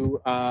to.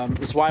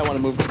 This is why I want to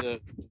move to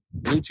the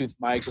Bluetooth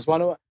mics.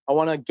 I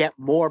want to get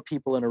more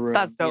people in a room.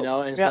 That's dope.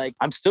 And it's like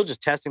I'm still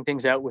just testing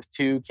things out with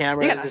 2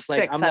 cameras. You got a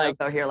sick setup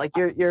though here. Like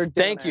you're doing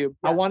thank you.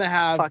 Yeah. I want to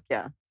have. Fuck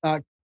yeah.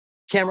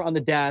 Camera on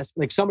the desk,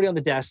 like somebody on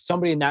the desk,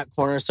 somebody in that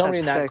corner, somebody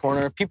in that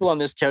corner, people on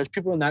this couch,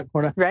 people in that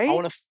corner. Right. I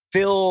want to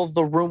fill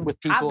the room with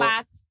people.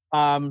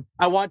 I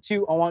want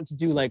to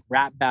do like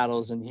rap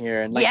battles in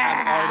here and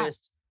have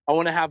artists. I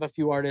want to have a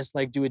few artists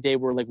do a day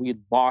where we'd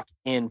walk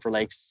in for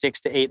 6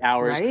 to 8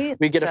 hours. Right?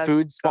 We get a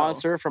food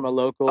sponsor from a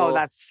local. Oh,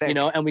 that's sick.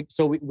 And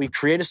we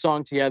create a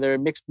song together,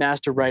 mix,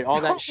 master, write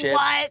all that shit.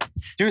 What?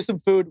 Do some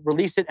food,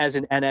 release it as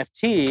an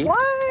NFT.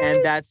 What?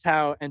 And that's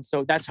how. And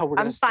so that's how we're.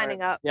 I'm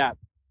signing up. Yeah.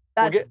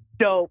 That's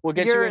dope. We'll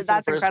get you in for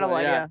That's the first incredible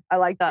one, yeah. idea. I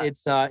like that.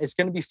 It's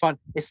gonna be fun.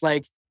 It's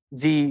like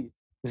the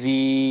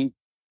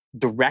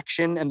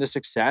direction and the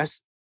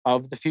success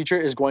of the future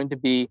is going to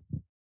be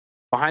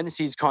behind the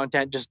scenes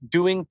content, just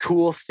doing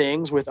cool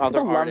things with other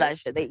People love that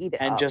artists shit. They eat it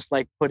and up. just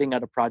like putting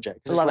out a project.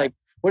 'Cause it's Love like,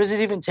 what does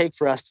it even take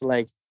for us to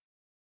like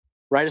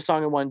write a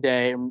song in one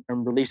day and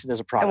release it as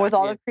a product? And with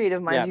all the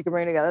creative minds Yeah. you can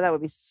bring together, that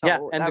would be so. Yeah,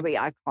 and That'd be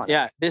iconic.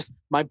 Yeah,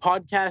 my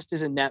podcast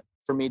is a net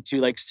for me to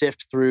like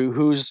sift through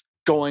who's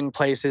going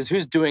places,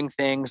 who's doing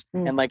things,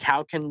 and like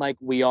how can like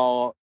we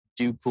all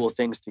do cool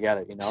things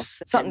together, you know?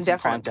 Something Getting some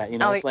different. content, you I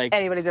know, don't it's think like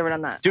anybody's ever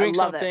done that. doing I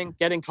love something, it.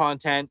 getting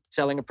content,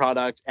 selling a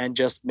product, and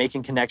just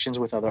making connections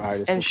with other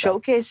artists And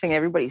stuff. showcasing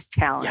everybody's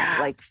talent. Yeah.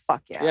 Like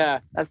fuck yeah. Yeah,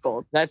 That's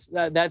gold. that's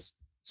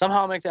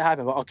somehow I'll make that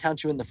happen. But I'll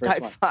count you in the first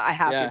one. I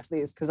have Yeah. to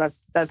please, because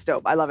that's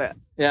dope. I love it.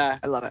 Yeah,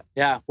 I love it.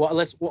 yeah. Well,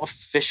 we'll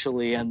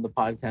officially end the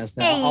podcast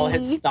now. I'll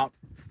hit Hey. stop.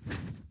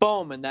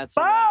 Boom, and that's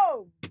a wrap.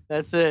 Boom.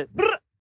 That's it.